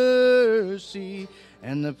and mercy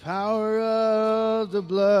and the power of the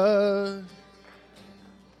blood.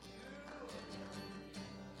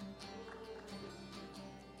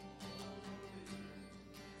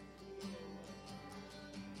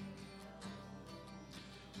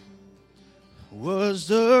 Was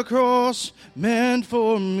the cross meant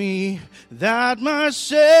for me that my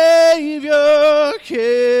Savior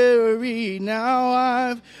carried? Now I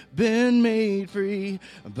I've been made free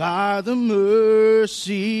by the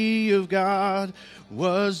mercy of God.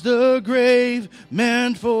 Was the grave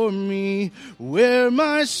meant for me, where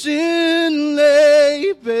my sin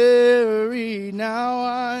lay buried? Now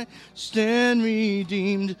I stand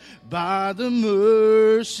redeemed by the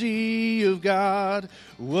mercy of God.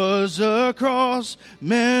 Was a cross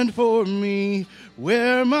meant for me,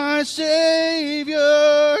 where my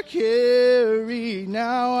Savior carried?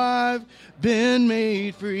 Now I've been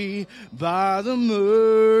made free by the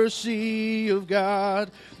mercy of God.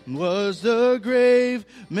 Was the grave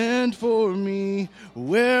meant for me,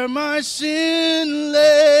 where my sin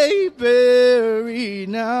lay buried?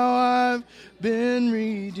 Now I've been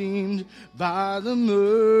redeemed by the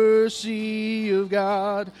mercy of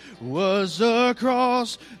God. Was the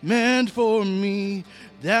cross meant for me,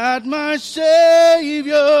 that my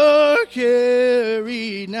Savior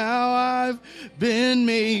carried? Now I've been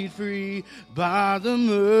made free by the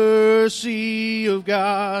mercy of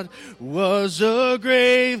God. Was a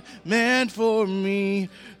grave meant for me,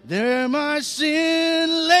 there my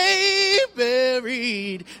sin lay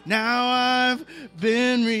buried? Now I've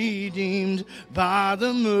been redeemed by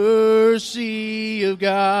the mercy of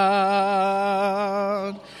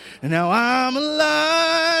God. Now I'm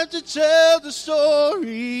alive to tell the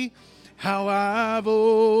story, how I've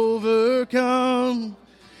overcome.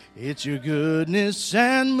 It's your goodness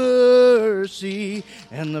and mercy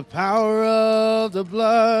and the power of the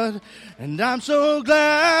blood. And I'm so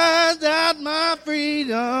glad that my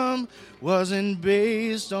freedom wasn't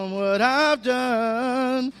based on what I've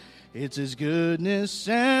done. It's His goodness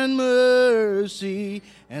and mercy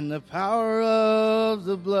and the power of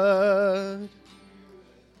the blood.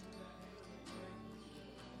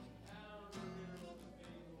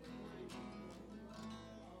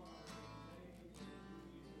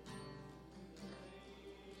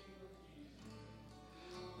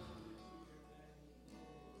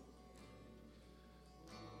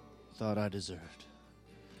 Thought I deserved.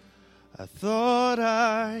 I thought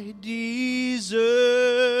I deserved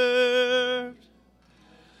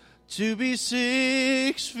to be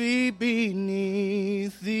 6 feet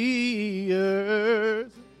beneath the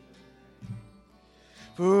earth.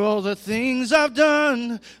 For all the things I've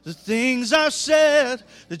done, the things I've said,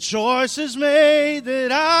 the choices made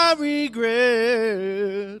that I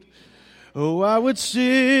regret. Oh, I would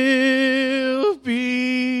still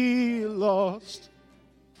be lost.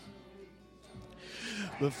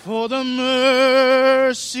 But for the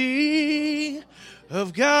mercy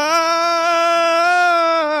of God,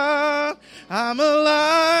 I'm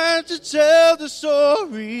alive to tell the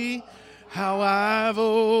story, how I've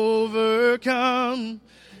overcome.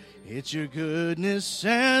 It's your goodness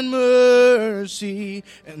and mercy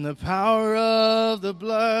and the power of the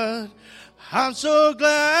blood. I'm so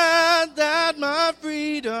glad that my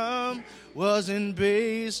freedom wasn't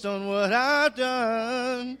based on what I've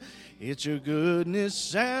done. It's your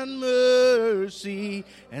goodness and mercy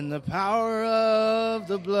and the power of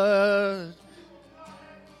the blood.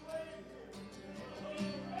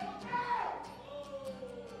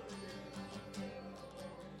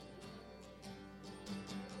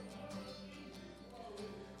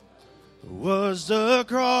 Was the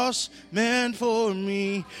cross meant for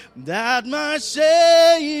me, that my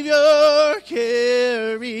Savior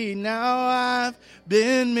carried? Now I've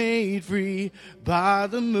been made free by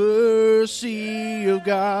the mercy of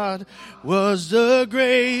God. Was the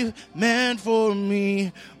grave meant for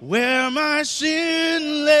me, where my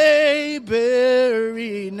sin lay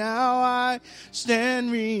buried? Now I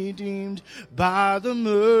stand redeemed by the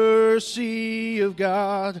mercy of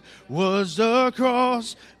God. Was the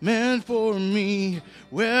cross meant for me,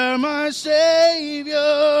 where my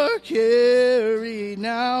Savior carried?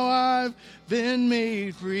 Now I've been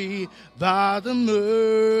made free by the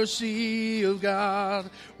mercy of God.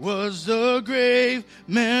 Was the grave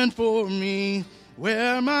meant for me,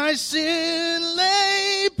 where my sin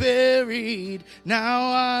lay buried?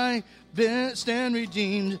 Now I stand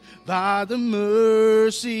redeemed by the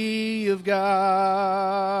mercy of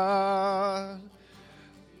God.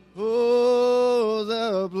 Oh,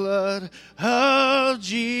 the blood of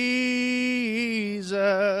Jesus.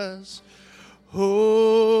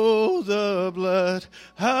 Oh, the blood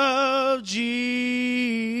of Jesus.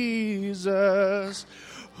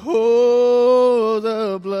 Oh,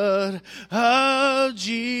 the blood of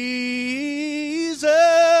Jesus.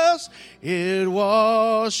 It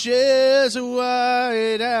washes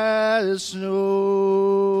white as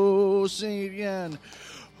snow. Sing it again.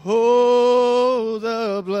 Oh,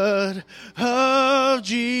 the blood of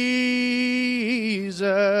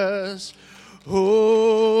Jesus.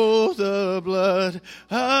 Oh, the blood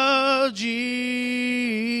of Jesus.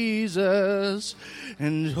 Jesus,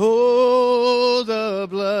 and oh, the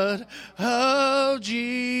blood of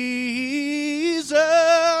Jesus,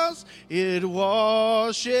 it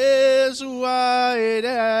washes white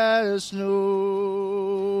as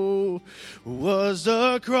snow. Was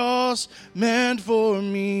the cross meant for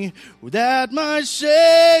me that my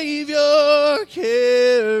Savior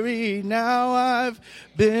carried? Now I've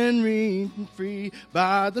been free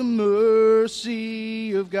by the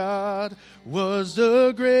mercy of God. Was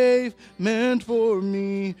the grave meant for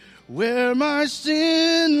me where my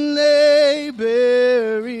sin lay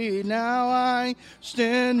buried? Now I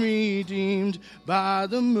stand redeemed by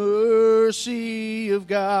the mercy of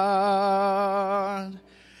God.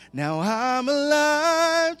 Now I'm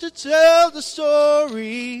alive to tell the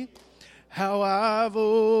story, how I've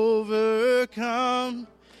overcome.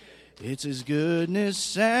 It's His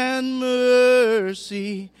goodness and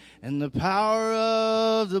mercy and the power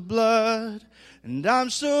of the blood. And I'm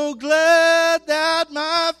so glad that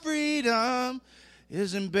my freedom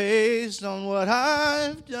isn't based on what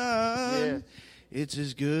I've done. Yeah. It's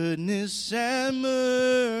His goodness and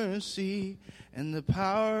mercy and the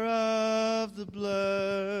power of the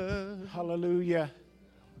blood. Hallelujah.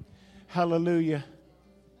 Hallelujah.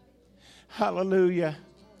 Hallelujah.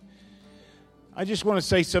 I just want to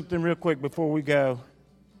say something real quick before we go.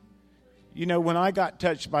 You know, when I got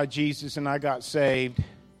touched by Jesus and I got saved,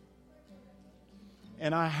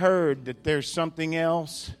 and I heard that there's something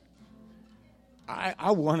else,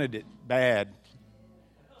 I wanted it bad.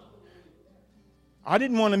 I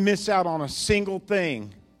didn't want to miss out on a single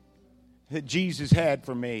thing that Jesus had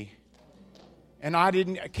for me. And I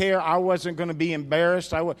didn't care. I wasn't going to be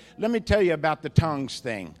embarrassed. Let me tell you about the tongues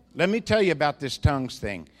thing. Let me tell you about this tongues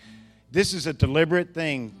thing. This is a deliberate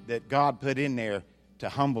thing that God put in there to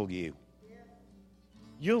humble you.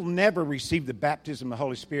 You'll never receive the baptism of the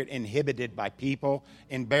Holy Spirit inhibited by people,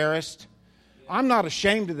 embarrassed. I'm not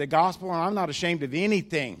ashamed of the gospel, and I'm not ashamed of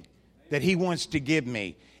anything that He wants to give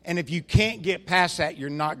me. And if you can't get past that, you're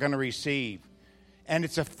not going to receive. And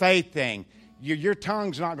it's a faith thing. Your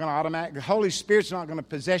tongue's not going to automatically, the Holy Spirit's not going to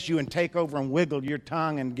possess you and take over and wiggle your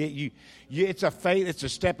tongue and get you. It's a faith, it's a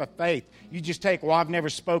step of faith. You just take, well, I've never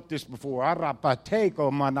spoke this before.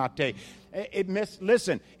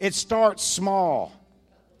 Listen, it starts small.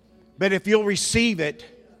 But if you'll receive it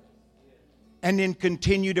and then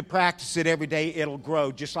continue to practice it every day, it'll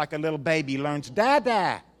grow. Just like a little baby learns,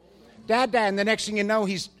 Dada, Dada. And the next thing you know,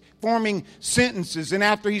 he's forming sentences. And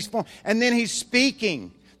after and then he's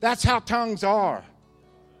speaking. That's how tongues are.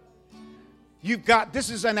 This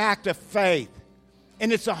is an act of faith.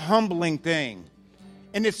 And it's a humbling thing.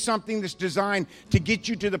 And it's something that's designed to get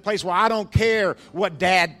you to the place where I don't care what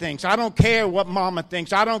Dad thinks. I don't care what Mama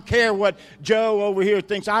thinks. I don't care what Joe over here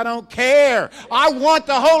thinks. I don't care. I want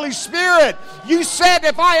the Holy Spirit. You said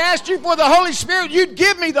if I asked you for the Holy Spirit, you'd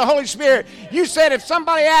give me the Holy Spirit. You said if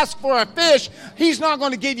somebody asked for a fish, He's not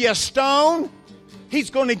going to give you a stone. He's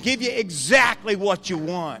going to give you exactly what you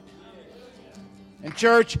want. And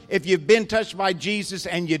church, if you've been touched by Jesus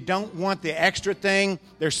and you don't want the extra thing,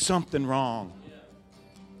 there's something wrong.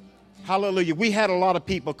 Hallelujah. We had a lot of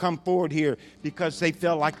people come forward here because they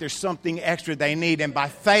felt like there's something extra they need. And by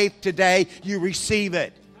faith today, you receive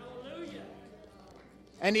it. Hallelujah.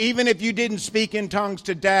 And even if you didn't speak in tongues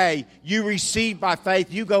today, you receive by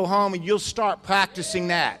faith. You go home and you'll start practicing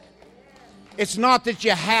that. It's not that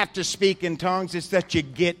you have to speak in tongues. It's that you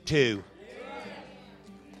get to.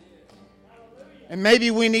 And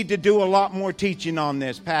maybe we need to do a lot more teaching on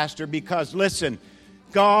this, Pastor, because listen,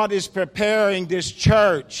 God is preparing this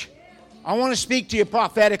church. I want to speak to you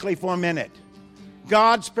prophetically for a minute.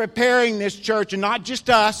 God's preparing this church, and not just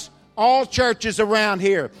us, all churches around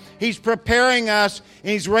here. He's preparing us,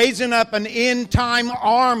 and He's raising up an end-time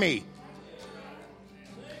army.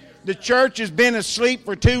 The church has been asleep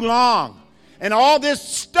for too long. And all this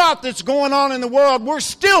stuff that's going on in the world, we're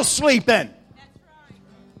still sleeping.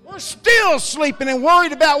 We're still sleeping and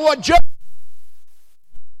worried about what Joe...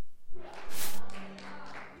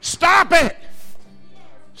 Stop it!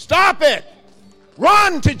 Stop it!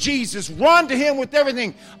 Run to Jesus. Run to Him with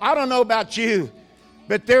everything. I don't know about you,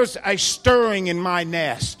 but there's a stirring in my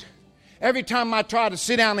nest. Every time I try to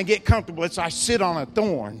sit down and get comfortable, I sit on a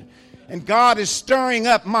thorn. And God is stirring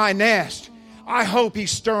up my nest. I hope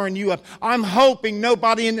He's stirring you up. I'm hoping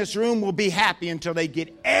nobody in this room will be happy until they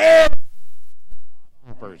get everything.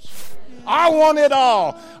 I want it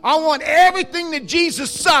all. I want everything that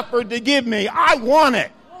Jesus suffered to give me. I want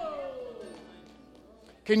it.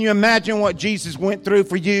 Can you imagine what Jesus went through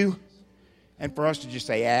for you? And for us to just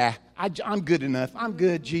say, I'm good enough. I'm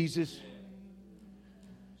good, Jesus.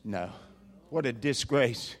 No. What a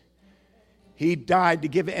disgrace. He died to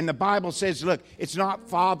give it. And the Bible says, look, it's not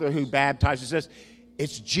Father who baptizes us.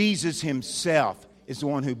 It's Jesus himself is the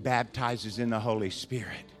one who baptizes in the Holy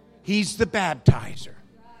Spirit. He's the baptizer.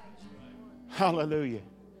 Hallelujah.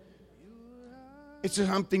 It's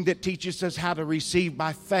something that teaches us how to receive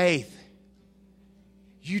by faith.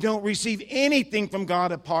 You don't receive anything from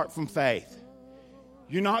God apart from faith.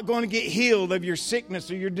 You're not going to get healed of your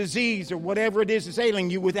sickness or your disease or whatever it is that's ailing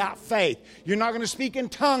you without faith. You're not going to speak in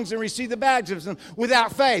tongues and receive the baptism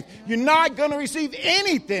without faith. You're not going to receive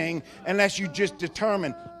anything unless you just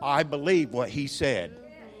determine, I believe what he said.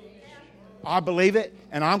 I believe it,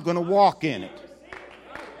 and I'm going to walk in it.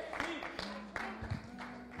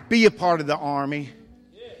 Be a part of the army.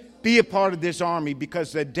 Be a part of this army,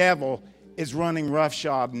 because the devil is running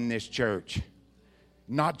roughshod in this church.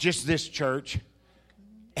 Not just this church.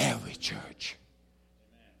 Every church.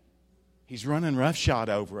 He's running roughshod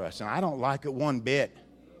over us, and I don't like it one bit.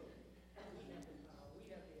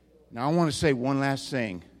 Now, I want to say one last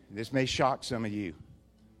thing. This may shock some of you.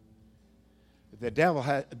 The devil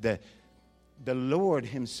had the Lord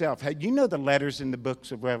himself. You know the letters in the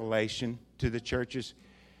books of Revelation to the churches?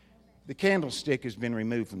 The candlestick has been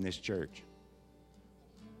removed from this church.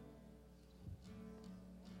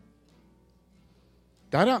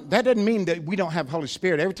 That doesn't mean that we don't have Holy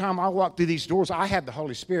Spirit. Every time I walk through these doors, I have the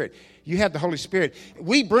Holy Spirit. You have the Holy Spirit.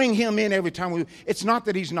 We bring him in every time. It's not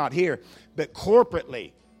that he's not here, but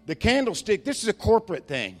corporately. The candlestick, this is a corporate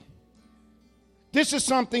thing. This is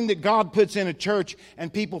something that God puts in a church,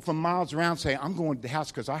 and people from miles around say, I'm going to the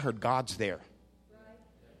house because I heard God's there.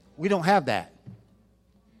 We don't have that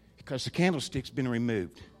because the candlestick's been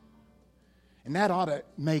removed. And that ought to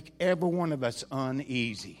make every one of us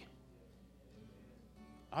uneasy.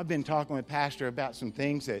 I've been talking with Pastor about some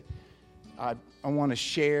things that I want to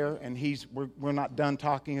share, and we're not done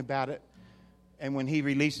talking about it. And when he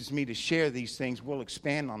releases me to share these things, we'll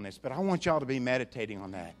expand on this. But I want y'all to be meditating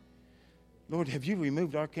on that. Lord, have you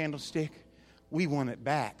removed our candlestick? We want it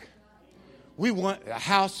back. We want a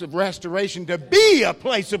house of restoration to be a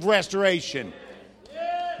place of restoration.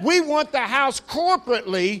 We want the house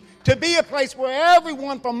corporately to be a place where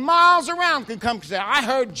everyone from miles around can come and say, I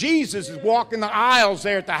heard Jesus is walking the aisles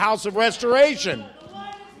there at the house of restoration.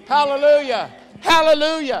 Hallelujah.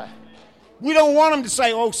 Hallelujah. We don't want them to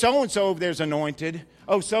say, oh, so-and-so over there's anointed.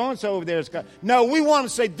 Oh, so-and-so over there's God. No, we want them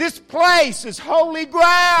to say, this place is holy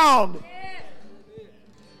ground.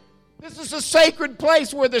 This is a sacred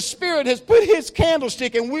place where the Spirit has put his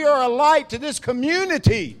candlestick, and we are a light to this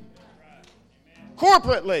community.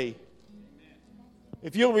 Corporately.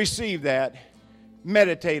 If you'll receive that,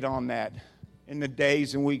 meditate on that in the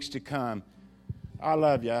days and weeks to come. I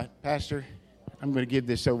love you. Pastor, I'm going to give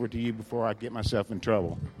this over to you before I get myself in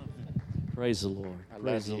trouble. Praise the Lord.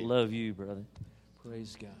 Love you, brother.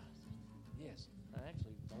 Praise God. Yes,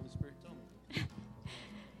 actually, the Holy Spirit told me.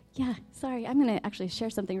 Yeah, sorry. I'm going to actually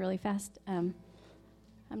share something really fast. I'm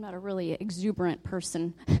not a really exuberant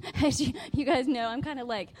person. As you guys know, I'm kind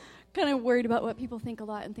of worried about what people think a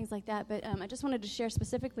lot and things like that. But I just wanted to share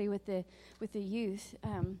specifically with the youth.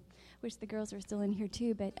 Wish the girls were still in here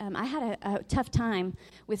too. But I had a tough time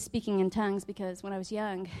with speaking in tongues because when I was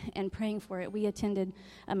young and praying for it, we attended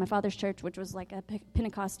my father's church, which was like a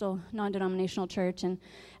Pentecostal, non-denominational church. And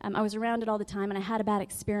I was around it all the time, and I had a bad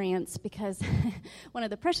experience because one of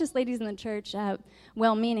the precious ladies in the church,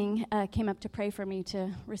 well-meaning, came up to pray for me to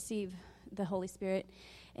receive the Holy Spirit.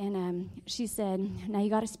 And she said, now you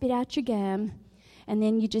got to spit out your gum. And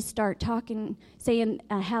then you just start talking, saying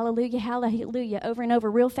hallelujah, hallelujah, over and over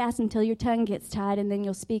real fast until your tongue gets tied, and then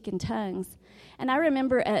you'll speak in tongues. And I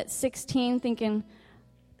remember at 16 thinking,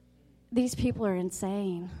 these people are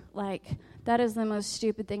insane. Like, that is the most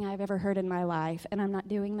stupid thing I've ever heard in my life, and I'm not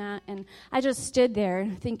doing that. And I just stood there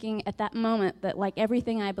thinking at that moment that, like,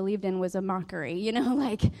 everything I believed in was a mockery,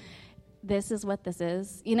 like, this is what this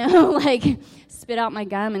is, like spit out my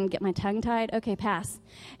gum and get my tongue tied. Okay, pass.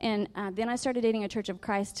 And then I started dating a Church of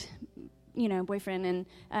Christ, boyfriend,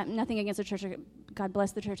 and nothing against the Church of God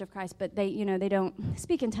bless the Church of Christ, but they don't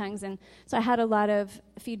speak in tongues. And so I had a lot of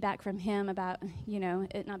feedback from him about,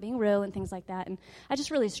 it not being real and things like that. And I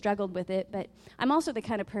just really struggled with it. But I'm also the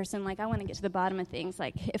kind of person, like, I want to get to the bottom of things.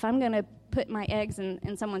 Like, if I'm going to put my eggs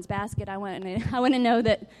in someone's basket, I want to know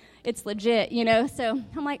that it's legit, So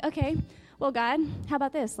I'm like, okay, well, God, how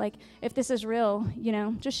about this? Like, if this is real,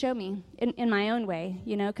 just show me in my own way,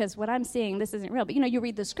 because what I'm seeing, this isn't real. But, you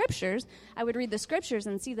read the scriptures. I would read the scriptures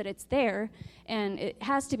and see that it's there, and it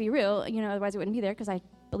has to be real, otherwise it wouldn't be there because I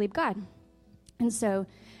believe God. And so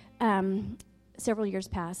several years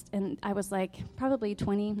passed, and I was like probably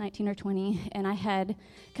 19 or 20, and I had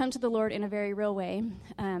come to the Lord in a very real way.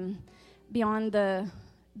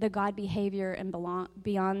 the God behavior and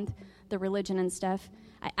beyond the religion and stuff,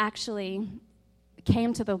 I actually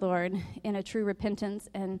came to the Lord in a true repentance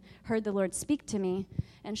and heard the Lord speak to me.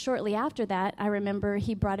 And shortly after that, I remember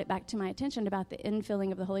he brought it back to my attention about the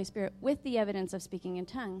infilling of the Holy Spirit with the evidence of speaking in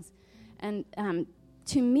tongues. And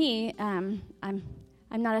to me, I'm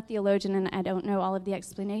not a theologian and I don't know all of the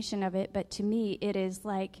explanation of it, but to me it is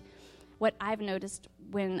like what I've noticed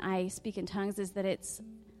when I speak in tongues is that it's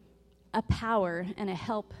a power and a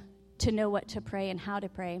help to know what to pray and how to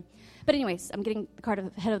pray. But anyways, I'm getting the cart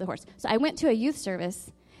ahead of the horse. So I went to a youth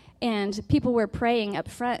service, and people were praying up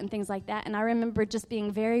front and things like that, and I remember just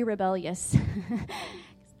being very rebellious.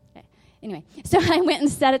 Anyway, so I went and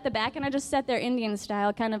sat at the back, and I just sat there Indian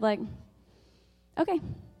style, kind of like, okay.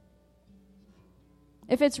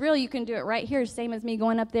 If it's real, you can do it right here, same as me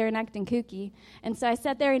going up there and acting kooky. And so I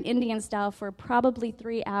sat there in Indian style for probably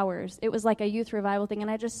 3 hours. It was like a youth revival thing, and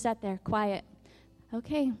I just sat there quiet.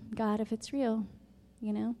 Okay, God, if it's real,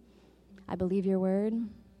 I believe your word. And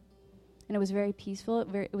it was very peaceful.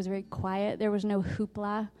 It was very quiet. There was no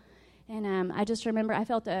hoopla. And I just remember I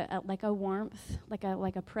felt like a warmth, like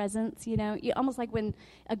a presence, almost like when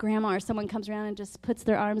a grandma or someone comes around and just puts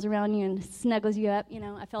their arms around you and snuggles you up,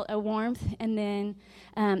 I felt a warmth. And then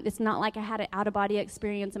it's not like I had an out-of-body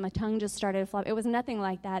experience and my tongue just started to flop. It was nothing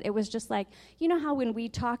like that. It was just like, how when we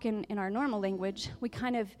talk in our normal language, we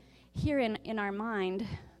kind of hear in our mind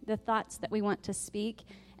the thoughts that we want to speak,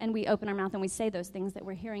 and we open our mouth and we say those things that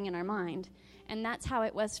we're hearing in our mind. And that's how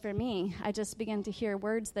it was for me. I just began to hear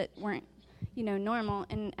words that weren't, normal,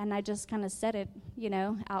 and I just kind of said it,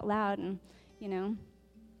 out loud, and, and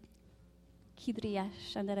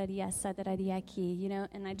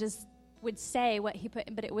I just would say what he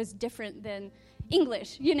put, but it was different than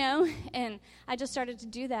English, and I just started to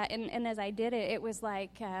do that, and as I did it, it was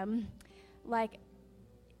like, I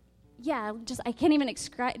can't even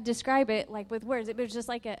describe it like with words. It was just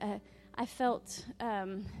like I felt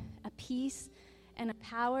a peace and a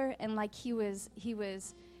power, and like he was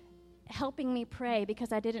helping me pray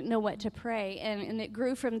because I didn't know what to pray, and it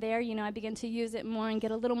grew from there. I began to use it more and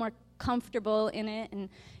get a little more comfortable in it, and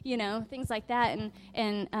things like that,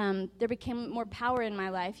 and there became more power in my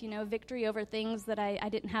life, victory over things that I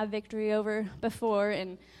didn't have victory over before,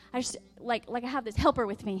 and I just like I have this helper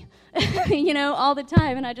with me all the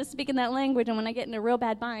time, and I just speak in that language, and when I get in a real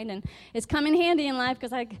bad bind, and it's come in handy in life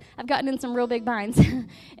because I've gotten in some real big binds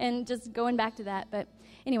and just going back to that. But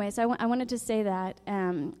anyway, so I wanted to say that,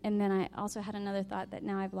 and then I also had another thought that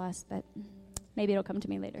now I've lost, but maybe it'll come to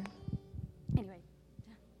me later. Anyway.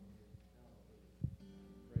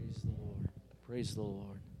 Praise the Lord. Praise the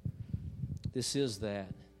Lord. This is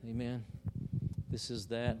that. Amen. This is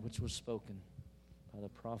that which was spoken by the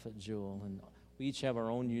prophet Joel. And we each have our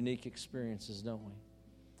own unique experiences, don't we?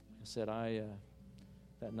 I said,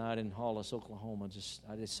 that night in Hollis, Oklahoma,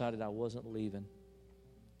 I decided I wasn't leaving.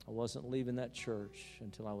 I wasn't leaving that church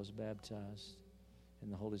until I was baptized in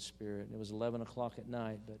the Holy Spirit. And it was 11 o'clock at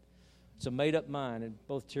night, but it's a made-up mind, and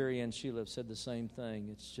both Terry and Sheila have said the same thing.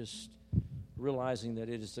 It's just realizing that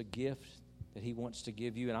it is a gift that he wants to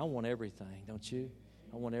give you, and I want everything, don't you?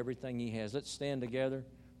 I want everything he has. Let's stand together.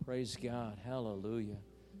 Praise God. Hallelujah.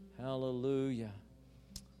 Hallelujah.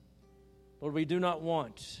 Lord, we do not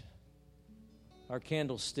want our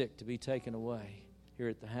candlestick to be taken away here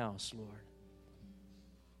at the house, Lord.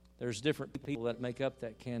 There's different people that make up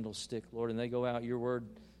that candlestick, Lord, and they go out. Your word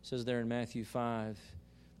says there in Matthew 5,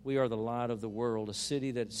 we are the light of the world. A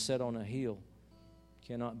city that's set on a hill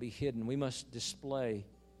cannot be hidden. We must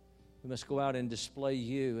go out and display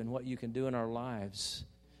you and what you can do in our lives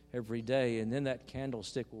every day. And then that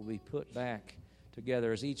candlestick will be put back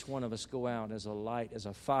together as each one of us go out as a light, as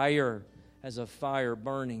a fire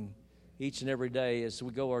burning each and every day as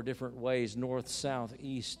we go our different ways, north, south,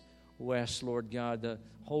 east, west, Lord God. The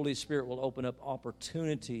Holy Spirit will open up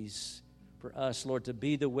opportunities for us, Lord, to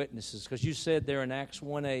be the witnesses. Because you said there in Acts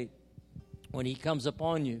 1:8, when he comes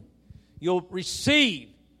upon you, you'll receive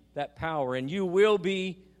that power and you will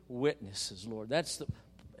be witnesses, Lord. That's the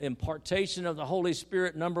impartation of the Holy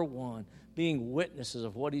Spirit, number one, being witnesses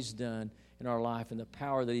of what he's done in our life and the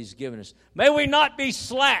power that he's given us. May we not be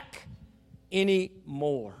slack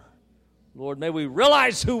anymore. Lord, may we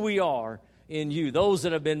realize who we are in you. Those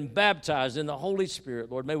that have been baptized in the Holy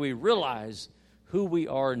Spirit, Lord, may we realize who we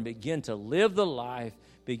are and begin to live the life,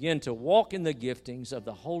 begin to walk in the giftings of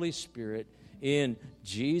the Holy Spirit in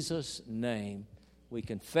Jesus' name. We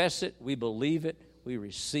confess it, we believe it, we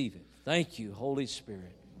receive it. Thank you, Holy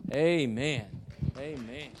Spirit. Amen.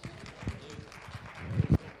 Amen.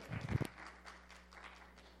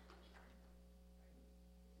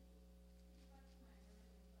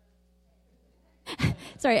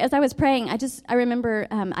 Sorry, as I was praying, I remember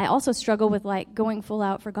I also struggle with like going full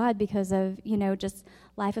out for God because of, just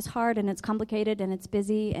life is hard and it's complicated and it's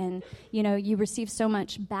busy and, you receive so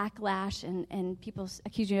much backlash and people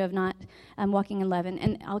accuse you of not walking in love.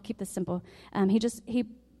 And I'll keep this simple. He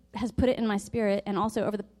has put it in my spirit, and also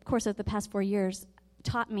over the course of the past 4 years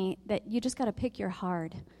taught me that you just got to pick your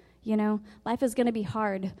hard. Life is going to be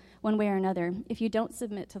hard one way or another. If you don't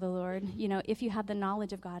submit to the Lord, if you have the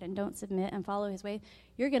knowledge of God and don't submit and follow his way,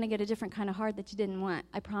 you're going to get a different kind of hard that you didn't want.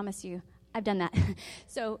 I promise you. I've done that.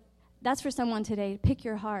 So that's for someone today. Pick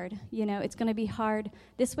your hard. It's going to be hard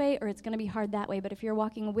this way or it's going to be hard that way. But if you're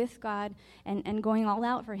walking with God and going all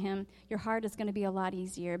out for him, your heart is going to be a lot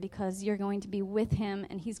easier because you're going to be with him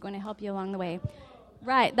and he's going to help you along the way.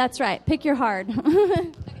 Right, that's right. Pick your hard.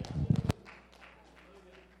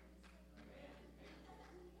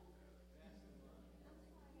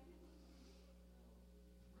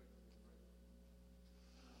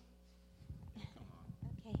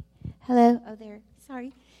 Hello. Oh, there.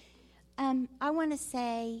 Sorry. I want to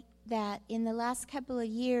say that in the last couple of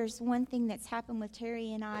years, one thing that's happened with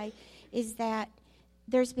Terry and I is that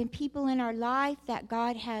there's been people in our life that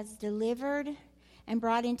God has delivered and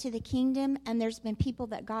brought into the kingdom, and there's been people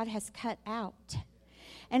that God has cut out.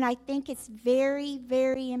 And I think it's very,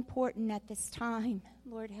 very important at this time,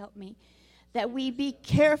 Lord help me, that we be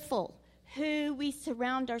careful who we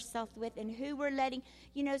surround ourselves with and who we're letting.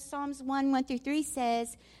 Psalms 1:1-3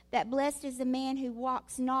 says that blessed is the man who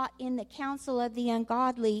walks not in the counsel of the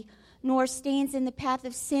ungodly, nor stands in the path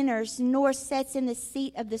of sinners, nor sits in the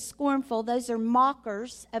seat of the scornful. Those are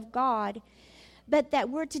mockers of God. But that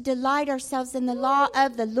we're to delight ourselves in the law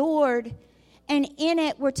of the Lord, and in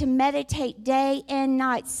it we're to meditate day and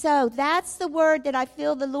night. So that's the word that I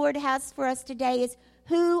feel the Lord has for us today is,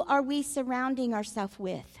 who are we surrounding ourselves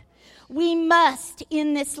with? We must,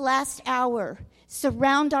 in this last hour,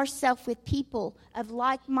 surround ourselves with people of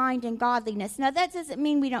like mind and godliness. Now, that doesn't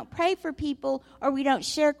mean we don't pray for people or we don't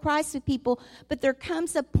share Christ with people, but there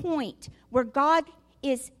comes a point where God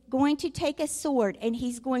is going to take a sword and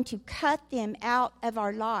he's going to cut them out of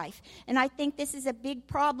our life. And I think this is a big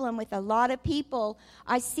problem with a lot of people.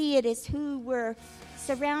 I see it as who we're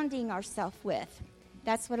surrounding ourselves with.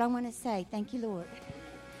 That's what I want to say. Thank you, Lord.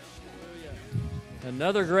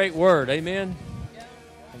 Another great word, amen.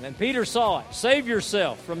 And then Peter saw it. Save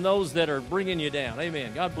yourself from those that are bringing you down.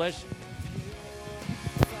 Amen. God bless you.